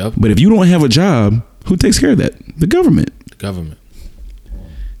 Yep. But if you don't have a job, who takes care of that? The government.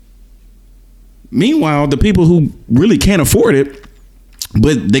 Meanwhile, the people who really can't afford it,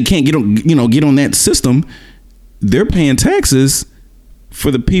 but they can't get on that system, they're paying taxes for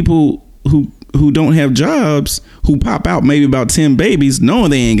the people who don't have jobs, who pop out maybe about 10 babies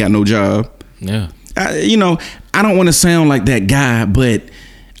knowing they ain't got no job. Yeah. I don't want to sound like that guy, but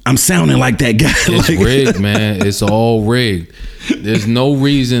I'm sounding like that guy. It's rigged, man. It's all rigged. There's no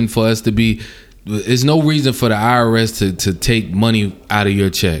reason for us to be. There's no reason for the IRS to take money out of your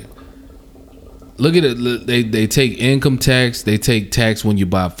check. Look at it. They take income tax. They take tax when you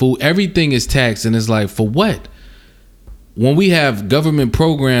buy food. Everything is taxed, and it's like, for what? When we have government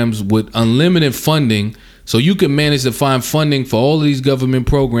programs with unlimited funding, so you can manage to find funding for all of these government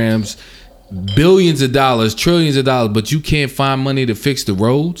programs, billions of dollars, trillions of dollars, but you can't find money to fix the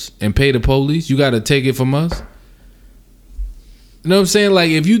roads and pay the police. You got to take it from us. You know what I'm saying?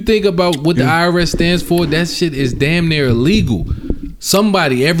 Like, if you think about what the IRS stands for, that shit is damn near illegal.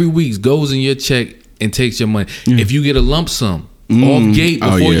 Somebody every week goes in your check and takes your money. If you get a lump sum off gate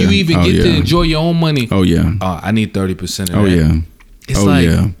before you even get to enjoy your own money. Oh yeah. I need 30% of that. Oh yeah. It's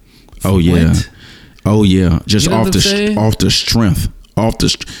Just off the strength.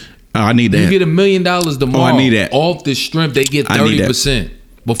 I need that. You get $1 million tomorrow. I need that. Off the strength, they get 30%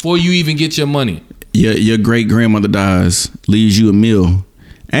 before you even get your money. Your great grandmother dies, leaves you $1 million.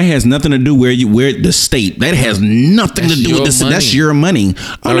 That has nothing to do where the state. That has nothing to do with the state. That's your money.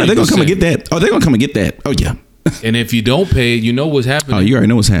 Oh no, they're gonna come and get that. Oh yeah. And if you don't pay it, you know what's happening. Oh, you already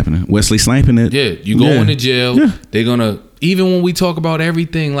know what's happening. Wesley sniping it. Yeah, you go into jail. Yeah. They're gonna, even when we talk about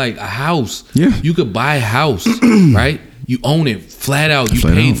everything like a house. Yeah. You could buy a house, right? You own it flat out. You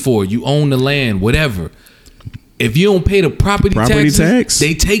paid for it. You own the land, whatever. If you don't pay the property tax,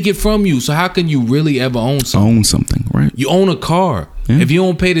 they take it from you. So how can you really ever own something? Right? You own a car. Yeah. If you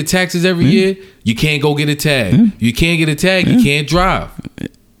don't pay the taxes every year, you can't go get a tag. Yeah. You can't get a tag. You can't drive.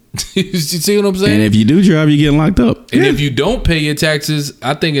 You see what I'm saying? And if you do drive, you're getting locked up. And if you don't pay your taxes,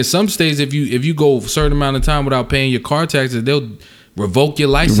 I think in some states, if you go a certain amount of time without paying your car taxes, they'll revoke your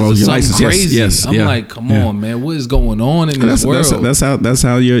license or something crazy. Yes, I'm like, come on, man, what is going on in this world? That's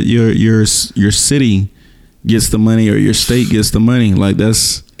how your city gets the money, or your state gets the money. Like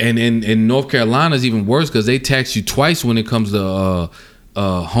that's. And in North Carolina is even worse because they tax you twice when it comes to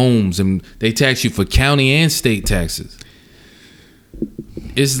homes, and they tax you for county and state taxes.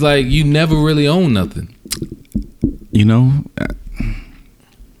 It's like you never really own nothing. You know,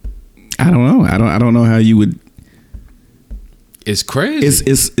 I don't know. I don't know how you would. It's crazy.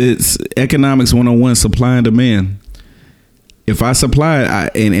 It's economics 101, supply and demand. If I supply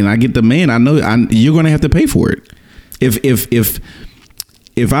it and I get demand, I know you're going to have to pay for it. If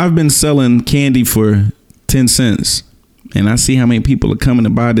I've been selling candy for 10 cents and I see how many people are coming to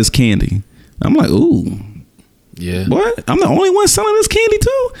buy this candy, I'm like, ooh. Yeah. What? I'm the only one selling this candy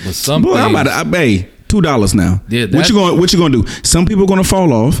too? But some boy, I'm about to pay $2 now. Yeah, what you gonna do? Some people are gonna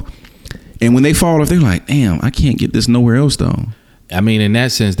fall off, and when they fall off, they're like, damn, I can't get this nowhere else though. I mean, in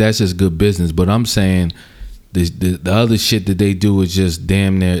that sense, that's just good business. But I'm saying the other shit that they do is just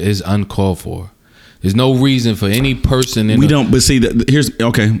damn near is uncalled for. There's no reason for any person. But see, here's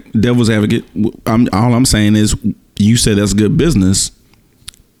okay. Devil's advocate. All I'm saying is, you said that's good business.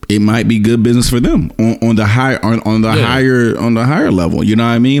 It might be good business for them on the higher level. You know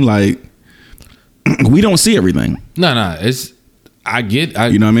what I mean? Like, we don't see everything. No. I get.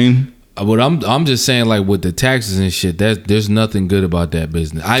 You know what I mean? But I'm just saying, like, with the taxes and shit, there's nothing good about that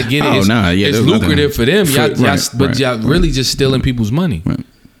business. I get it. It's lucrative for them. Y'all really just stealing people's money. Right.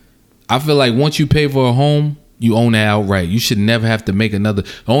 I feel like once you pay for a home, you own it outright. You should never have to make another.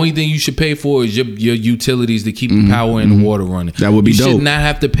 The only thing you should pay for is your utilities to keep the power and the water running. That would be dope. You should not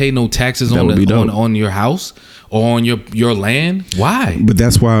have to pay no taxes on your house or on your land. Why? But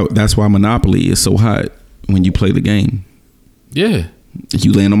that's why Monopoly is so hot when you play the game. Yeah. If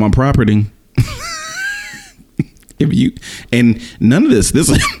you land on my property, and none of this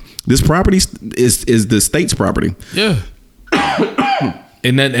property is the state's property. Yeah.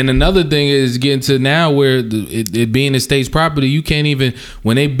 And another thing is getting to now where it being the state's property, you can't even,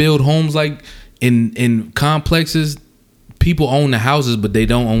 when they build homes like in complexes, people own the houses, but they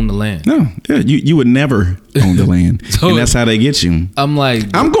don't own the land. No, yeah, you would never own the land, and that's how they get you. I'm like,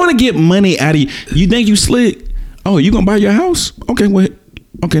 I'm going to get money out of you. You think you slick? Oh, you gonna buy your house? Okay, wait.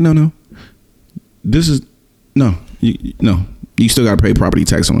 Okay, no. This is no. You still got to pay property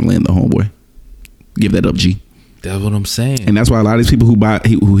tax on the land, the homeboy. Give that up, G. That's what I'm saying. And that's why a lot of these people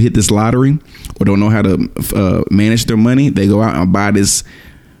who hit this lottery or don't know how to manage their money, they go out and buy this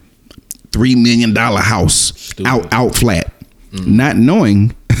 $3 million house out flat, not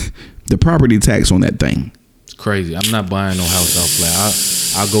knowing the property tax on that thing. It's crazy. I'm not buying no house out flat.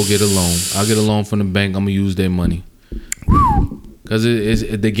 I'll go get a loan. I'll get a loan from the bank. I'm gonna use their money because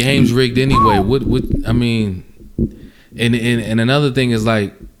the game's rigged anyway. What I mean, and another thing is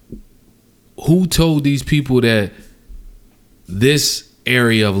like, who told these people that this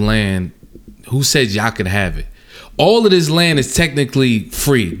area of land, who said y'all could have it? All of this land is technically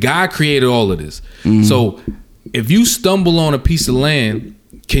free. God created all of this. Mm-hmm. So if you stumble on a piece of land,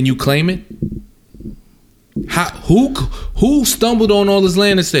 can you claim it? Who stumbled on all this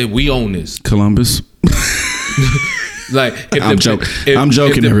land and said, we own this? Columbus. Like, I'm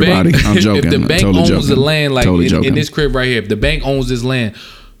joking, everybody. I'm joking. If the bank totally owns the land, like totally in this crib right here, if the bank owns this land,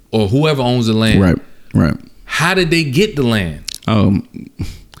 or whoever owns the land, right. How did they get the land? Oh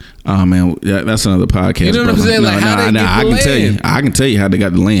man, that's another podcast. You know what I'm saying? Like, how they get the land? I can tell you how they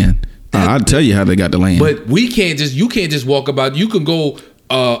got the land. I'll tell you how they got the land. But you can't just walk about. You can go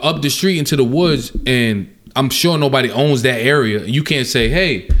up the street into the woods, and I'm sure nobody owns that area. You can't say,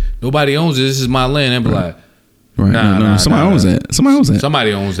 "Hey, nobody owns it. This is my land." And be like, Nah, somebody owns that.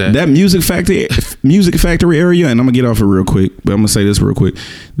 Somebody owns that. That music factory area, and I'm gonna get off it real quick, but I'm gonna say this real quick.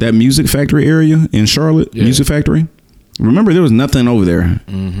 That music factory area in Charlotte, music factory. Remember, there was nothing over there.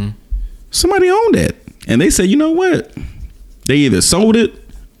 Mm-hmm. Somebody owned that, and they said, "You know what?" They either sold it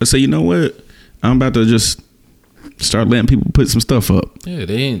or say, "You know what? I'm about to just start letting people put some stuff up." Yeah,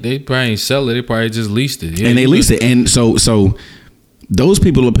 they probably ain't sell it. They probably just leased it. Yeah, and they leased it, and so. Those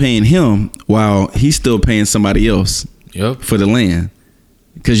people are paying him while he's still paying somebody else for the land,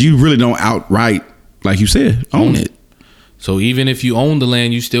 because you really don't outright, like you said, own it. So even if you own the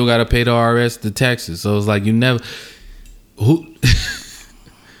land, you still got to pay the IRS the taxes. So it's like you never. The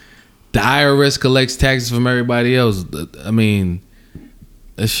IRS collects taxes from everybody else. I mean,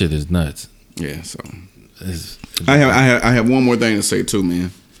 that shit is nuts. Yeah. So I have one more thing to say too,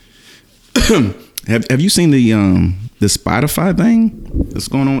 man. Have you seen the Spotify thing that's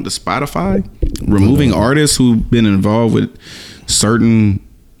going on with the Spotify removing artists who've been involved with certain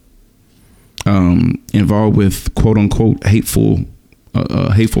involved with quote unquote hateful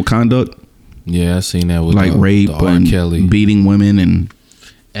conduct? Yeah, I seen that with like rape and Kelly. Beating women and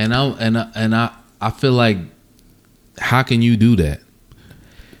I feel like, how can you do that?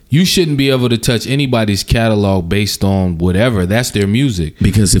 You shouldn't be able to touch anybody's catalog based on whatever. That's their music.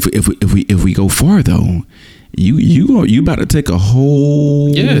 Because if we go far though, you about to take a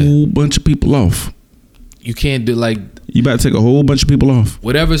whole bunch of people off. You can't do like you about to take a whole bunch of people off.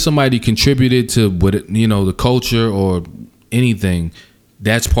 Whatever somebody contributed to the culture or anything,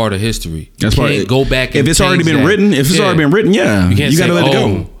 that's part of history. That's you can't go back and if it's already been written. If it's already been written, you gotta let it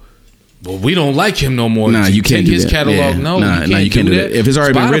go. Well, we don't like him no more. Nah, you can't take his catalog. Yeah. You can't do that. If it's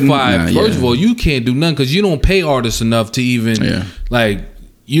already been written, first of all, you can't do nothing because you don't pay artists enough to even like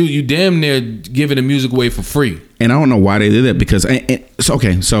you damn near giving the music away for free. And I don't know why they did that because so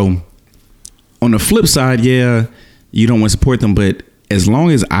on the flip side, you don't want to support them, but as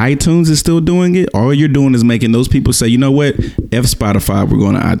long as iTunes is still doing it, all you're doing is making those people say, you know what, F Spotify, we're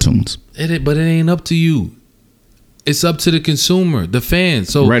going to iTunes. But it ain't up to you. It's up to the consumer, the fans.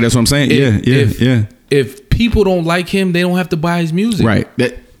 So right, that's what I'm saying. If people don't like him, they don't have to buy his music.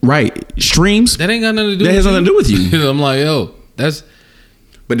 Right. Streams. That ain't got nothing to do. That has nothing to do with you. I'm like, that's.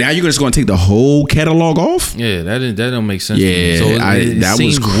 But now you're just going to take the whole catalog off? Yeah, that don't make sense. Yeah, to me. So that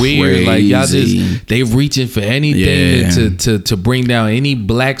seems was weird. Like y'all they reaching for anything to bring down any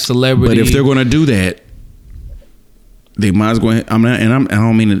black celebrity. But if they're going to do that, they might as well. I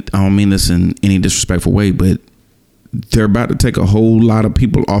don't mean this in any disrespectful way, but they're about to take a whole lot of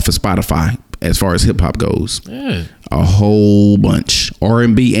people off of Spotify as far as hip hop goes. Yeah, a whole bunch,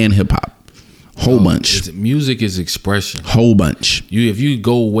 R&B and hip hop. Whole bunch. Music is expression. Whole bunch. If you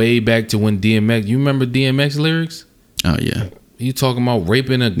go way back to when DMX, you remember DMX lyrics? Oh yeah. You talking about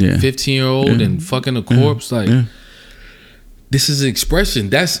raping a 15-year-old and fucking a corpse? This is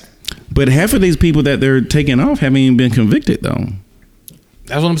expression. But half of these people that they're taking off haven't even been convicted though.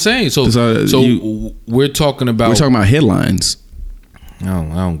 That's what I'm saying. So we're talking about. We're talking about headlines. I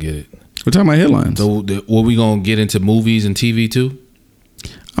don't get it. We're talking about headlines. So what we gonna get into movies and TV too?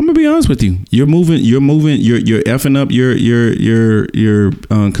 I'm gonna be honest with you. You're effing up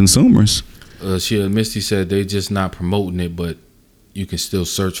your consumers. Misty said they just not promoting it, but you can still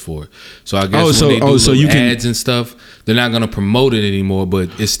search for it. So I guess when they do ads and stuff, they're not gonna promote it anymore, but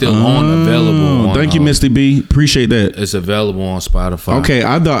it's still available. Thank you, Misty B. Appreciate that. It's available on Spotify. Okay,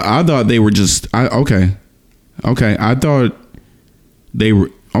 I thought they were just. Okay. I thought they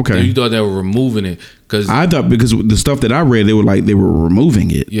were. Okay. You thought they were removing it because the stuff that I read, they were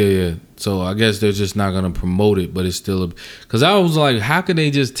removing it. Yeah. So I guess they're just not gonna promote it, but it's still because I was like, how could they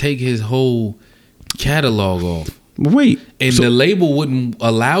just take his whole catalog off? Wait, and the label wouldn't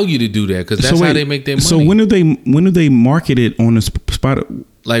allow you to do that because that's how they make their money. So when do they market it on the spot?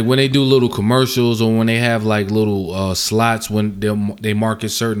 Like when they do little commercials or when they have like little slots when they market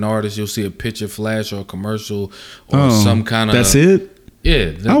certain artists, you'll see a picture flash or a commercial or some kind of. That's it.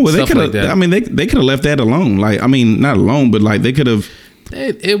 Yeah. Well, they could have. Like I mean, they could have left that alone. Like, I mean, not alone, but like they could have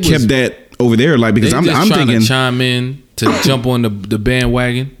kept that over there. Like, because I'm trying to chime in to jump on the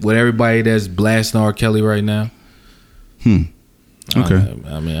bandwagon with everybody that's blasting R. Kelly right now. Okay.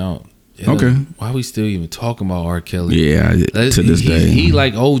 I don't. Okay. Why are we still even talking about R. Kelly? Yeah, to this day. He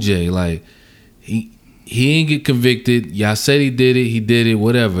like OJ. Like he ain't get convicted. Y'all said he did it. He did it.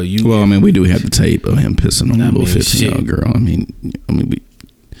 Whatever. Well, I mean, we do have the tape of him pissing on a little 15-year-old girl. I mean,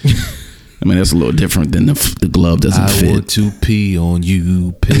 that's a little different than the glove doesn't fit. I want to pee on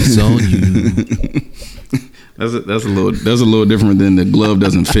you, piss on you. That's a little different than the glove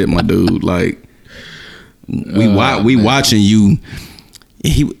doesn't fit, my dude. Like we watching you.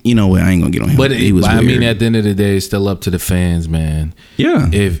 You know what? I ain't gonna get on him. But he was I mean, at the end of the day, it's still up to the fans, man. Yeah.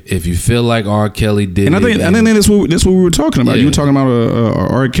 If you feel like R. Kelly did, and I think that's what we were talking about. Yeah. You were talking about a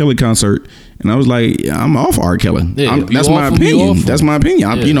R. Kelly concert, and I was like, I'm off R. Kelly. Yeah, that's my opinion. That's my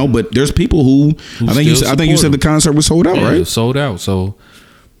opinion. You know, but there's people who I think you said the concert was sold out, right? It was sold out. So,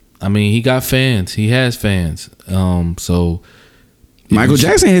 I mean, he got fans. He has fans. So, Michael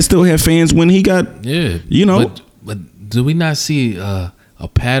Jackson still had fans when he got. Yeah. You know, but do we not see a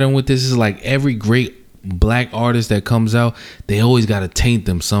pattern with this? Is like every great black artist that comes out, they always got to taint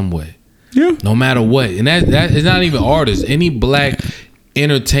them some way. Yeah. No matter what. And that is not even artists. Any black in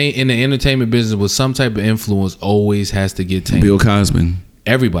the entertainment business with some type of influence always has to get tainted. Bill Cosby.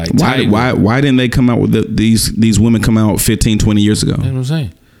 Everybody. Why didn't they come out with these women come out 15, 20 years ago? You know what I'm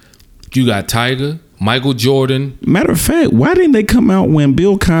saying? You got Tiger, Michael Jordan. Matter of fact, why didn't they come out when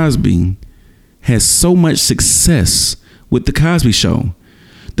Bill Cosby has so much success with the Cosby Show?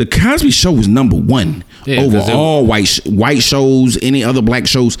 The Cosby Show was number one over all white shows, any other black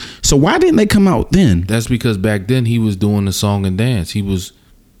shows. So why didn't they come out then? That's because back then he was doing the song and dance. He was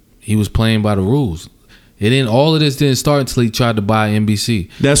playing by the rules. All of this didn't start until he tried to buy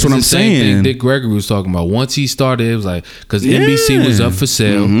NBC. That's what I'm saying. Same thing Dick Gregory was talking about. Once he started, it was like, because NBC was up for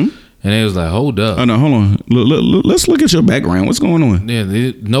sale, and they was like, hold up. Oh no, hold on. Let's look at your background. What's going on? Yeah,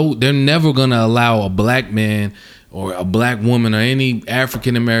 they're never gonna allow a black man or a black woman or any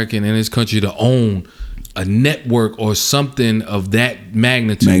African American in this country to own a network or something of that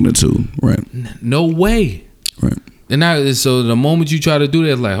magnitude. Right? No way. Right. And so the moment you try to do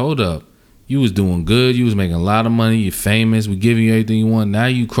that, it's like, hold up. You was doing good. You was making a lot of money. You're famous. We giving you everything you want. Now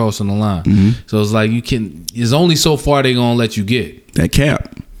you crossing the line. So it's like there's only so far they gonna let you get. That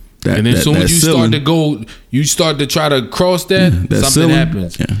cap. And then as soon as you start to try to cross that something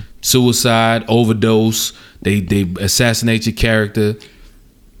happens. Yeah. Suicide, overdose. They assassinate your character.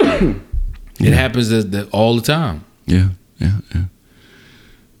 It happens all the time. Yeah. All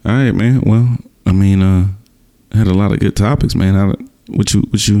right, man. Well, I mean, I had a lot of good topics, man.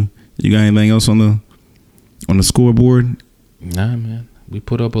 You got anything else on the scoreboard? Nah, man. We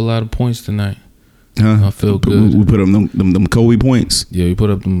put up a lot of points tonight. Huh? I feel good. We put up them Kobe points. Yeah, we put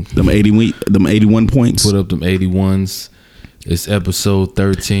up them 81 points. Put up them 81s. It's episode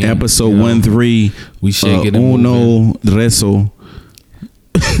 13. Episode 13. We shaking and moving. Reso.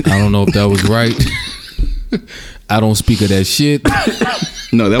 I don't know if that was right. I don't speak of that shit.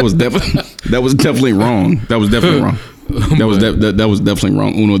 No, that was definitely wrong. That was definitely wrong. That was definitely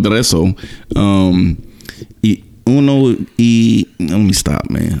wrong. Uno reso. Let me stop,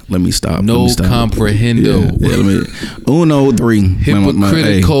 man. Let me stop. No comprehendo. Yeah, uno 3.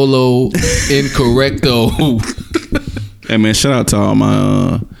 Hypocriticolo incorrecto. Hey man, shout out to all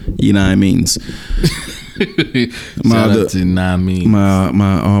my you know what I means. Shout out to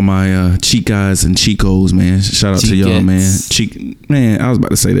all my chicas and chicos, man. Shout out to y'all, man. Man, I was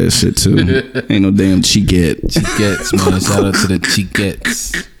about to say that shit too. Ain't no damn chiquette. Chiquettes, man. Shout out to the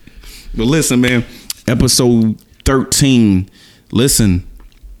chiquettes. But listen, man, episode 13. Listen,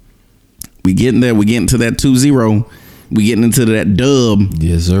 we getting there. We getting to that 2-0. We getting into that dub.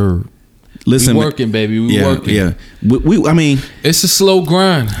 Yes, sir. Listen, we working, baby. We working. Yeah. I mean, it's a slow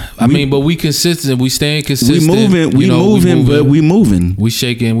grind. But we consistent. We staying consistent. We moving, but we moving. We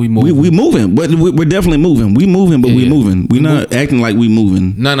shaking. We moving. We moving, but we're definitely moving. We moving, but we moving. We not acting like we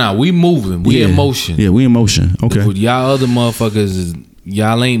moving. No, we moving. We in motion. Yeah, we in motion. Okay. But y'all other motherfuckers,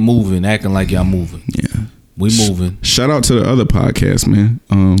 y'all ain't moving, acting like y'all moving. Yeah. We moving. Shout out to the other podcast, man.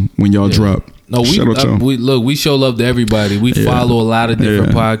 When y'all drop. No, we show love to everybody. We follow a lot of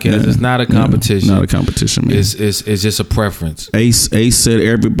different podcasts. It's not a competition. Not a competition, man. It's just a preference. Ace said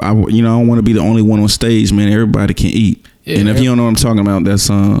everybody. I don't want to be the only one on stage, man. Everybody can eat. Yeah, and if you don't know what I'm talking about, that's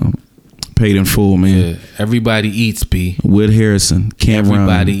Paid in Full, man. Yeah, everybody eats, B. Wood Harrison, Cameron.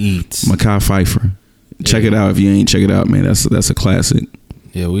 Everybody eats. Makai Pfeiffer. Check it out if you ain't check it out, man. That's a classic.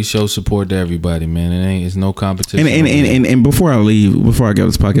 Yeah, we show support to everybody, man. It's no competition. And before I get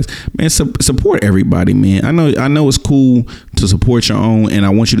this podcast, man, support everybody, man. I know it's cool to support your own, and I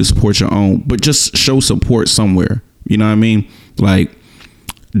want you to support your own, but just show support somewhere. You know what I mean? Like,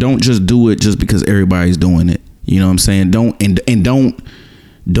 don't just do it just because everybody's doing it. You know what I'm saying? Don't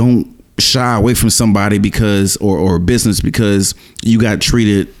shy away from somebody because or business because you got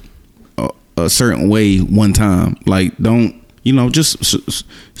treated a certain way one time. Like, don't. Just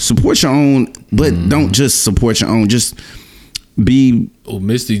support your own, but don't just support your own. Just be. Oh,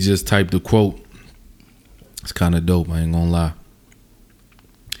 Misty just typed a quote. It's kind of dope. I ain't gonna lie.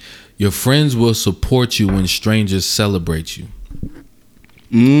 Your friends will support you when strangers celebrate you.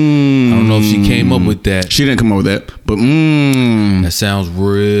 I don't know if she came up with that. She didn't come up with that, but that sounds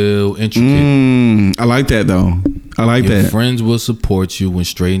real intricate. I like that though. I like that. Your friends will support you when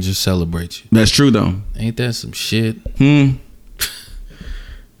strangers celebrate you. That's true though. Ain't that some shit?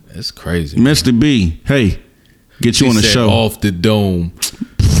 That's crazy. Mr. B, hey, get you on the show. Off the dome.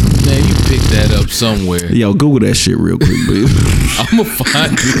 Man, you picked that up somewhere. Yo, Google that shit real quick, baby. I'ma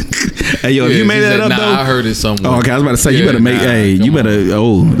find it. Hey, yo, if you made that up, though. I heard it somewhere. Oh, okay, I was about to say, you better make,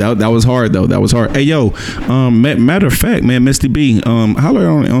 that was hard, though. That was hard. Hey, yo, matter of fact, man, Misty B, holler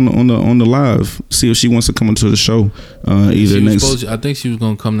on the live, see if she wants to come into the show. I think she was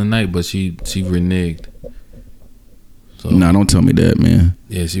going to come tonight, but she reneged. So, nah, don't tell me that, man.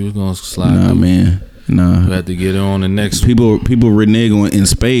 Yeah, she was going to slide. Nah, man. Nah, you have to get her on the next people renege in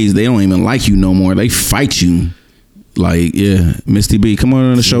spades. They don't even like you no more. They fight you. Like, yeah, Misty B, come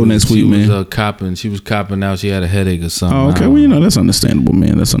on the show next week, man. She was copping out. She had a headache or something. Oh, okay. Well, that's understandable,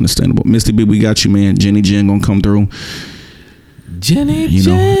 man. That's understandable. Misty B, we got you, man. Jenny Jen gonna come through. Jenny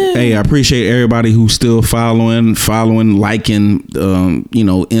Jen. Hey, I appreciate everybody who's still following, liking,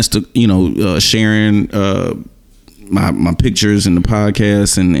 sharing my pictures and the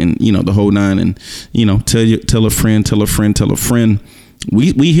podcast and the whole nine, and tell a friend.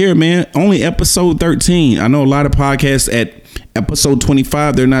 We here, man. Only episode 13. I know a lot of podcasts at episode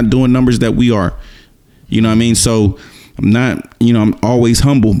 25, they're not doing numbers that we are. You know what I mean? So I'm not, I'm always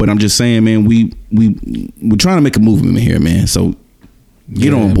humble, but I'm just saying, man, we're trying to make a movement here, man. So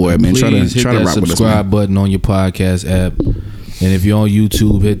get on board, man. Try to rock with us, man. Subscribe button on your podcast app. And if you're on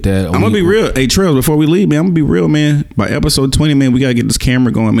YouTube, hit that. I'm gonna be real. Hey, Trails, before we leave, man, I'm gonna be real, man. By episode 20, man, we gotta get this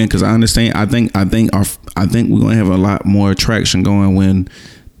camera going, man, because I understand. I think we're gonna have a lot more traction going when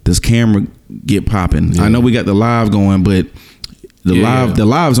this camera get popping. Yeah. I know we got the live going, but the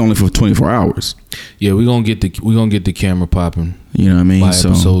live's only for 24 hours. Yeah, we're gonna get the camera popping. You know what I mean? By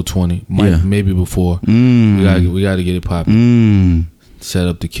episode 20, maybe before. We gotta get it popping. Set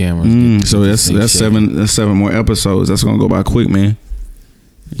up the cameras. So that's seven more episodes. That's gonna go by quick, man.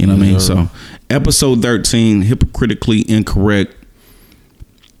 You know what I mean? So episode 13, Hypocritically Incorrect.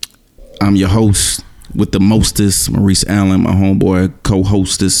 I'm your host with the mostest, Maurice Allen, my homeboy,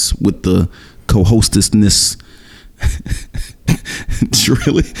 co-hostess with the co-hostessness.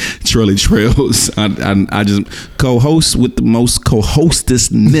 Trilly Trails. I just co-host with the most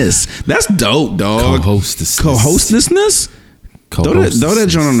co-hostessness. That's dope, dog. Co-hostessness. Throw that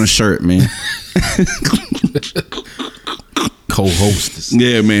joint on the shirt, man. Co-hostess.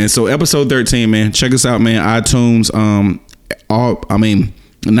 Yeah, man. So episode 13, man. Check us out, man. iTunes.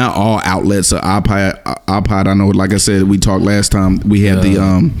 Not all outlets. iPod. I know, like I said, we talked last time. We had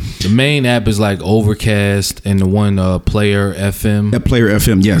the main app is like Overcast and the one Player FM. Player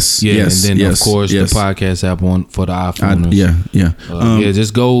FM, yes. Yeah, yes, and then of course the podcast app for the iPhone.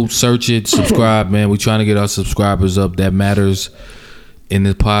 Just go search it, subscribe, man. We're trying to get our subscribers up. That matters in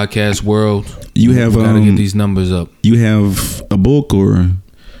the podcast world. You have gotta get these numbers up. You have a book or?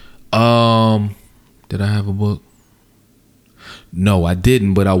 Did I have a book? No, I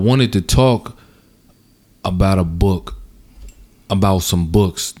didn't, but I wanted to talk about a book, about some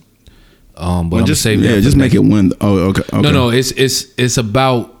books. But I'm just saying, just make it one. Oh, okay. No, it's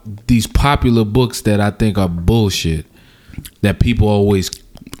about these popular books that I think are bullshit. That people always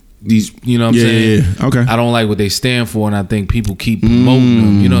you know what I'm saying? Yeah. Okay. I don't like what they stand for, and I think people keep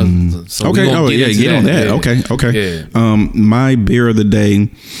promoting them. So okay. Get on that. Yeah. Okay. Yeah. My beer of the day.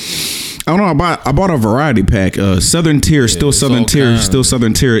 I don't know. I bought a variety pack. Southern Tier, still Southern Tier.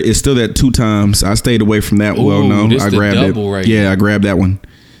 It's still that 2 times. I stayed away from that. I grabbed it. Right I grabbed that one.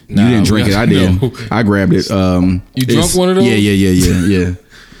 You didn't drink it. I did. No. I grabbed it. You drunk one of those? Yeah.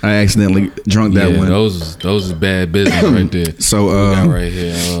 I accidentally drunk that one. Those is bad business right there. So right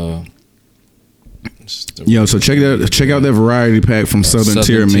here. So check out that variety pack from Southern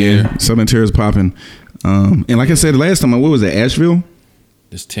Tier, man. Southern Tier is popping. And like I said last time, what was it? Asheville.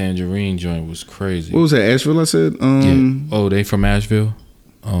 This tangerine joint was crazy. What was that? Asheville, I said? Yeah. Oh, they from Asheville?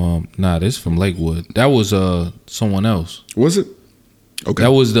 Nah, this from Lakewood. That was someone else. Was it? Okay.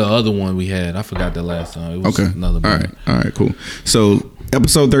 That was the other one we had. I forgot the last time. It was another one. All right, cool. So,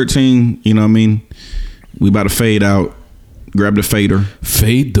 episode 13, you know what I mean? We about to fade out. Grab the fader.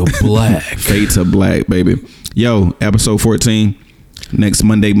 Fade to black. Fade to black, baby. Yo, episode 14. Next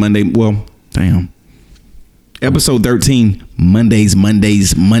Monday. Well, damn. Episode 13, Mondays. And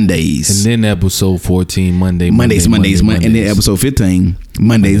then episode 14, Mondays. And then episode 15,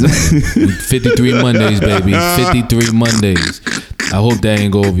 Mondays. 53 Mondays, baby. 53 Mondays. I hope that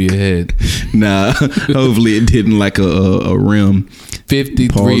ain't go over your head. Nah, hopefully it didn't like a rim.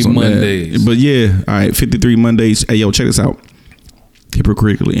 53 Mondays. But yeah, all right, 53 Mondays. Hey, yo, check this out.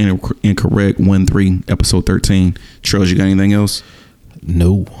 Hypocritically Incorrect 1-3, episode 13. Trails, you got anything else?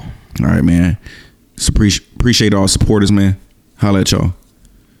 No. All right, man. Appreciate all supporters, man. Holla at y'all.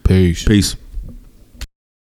 Peace.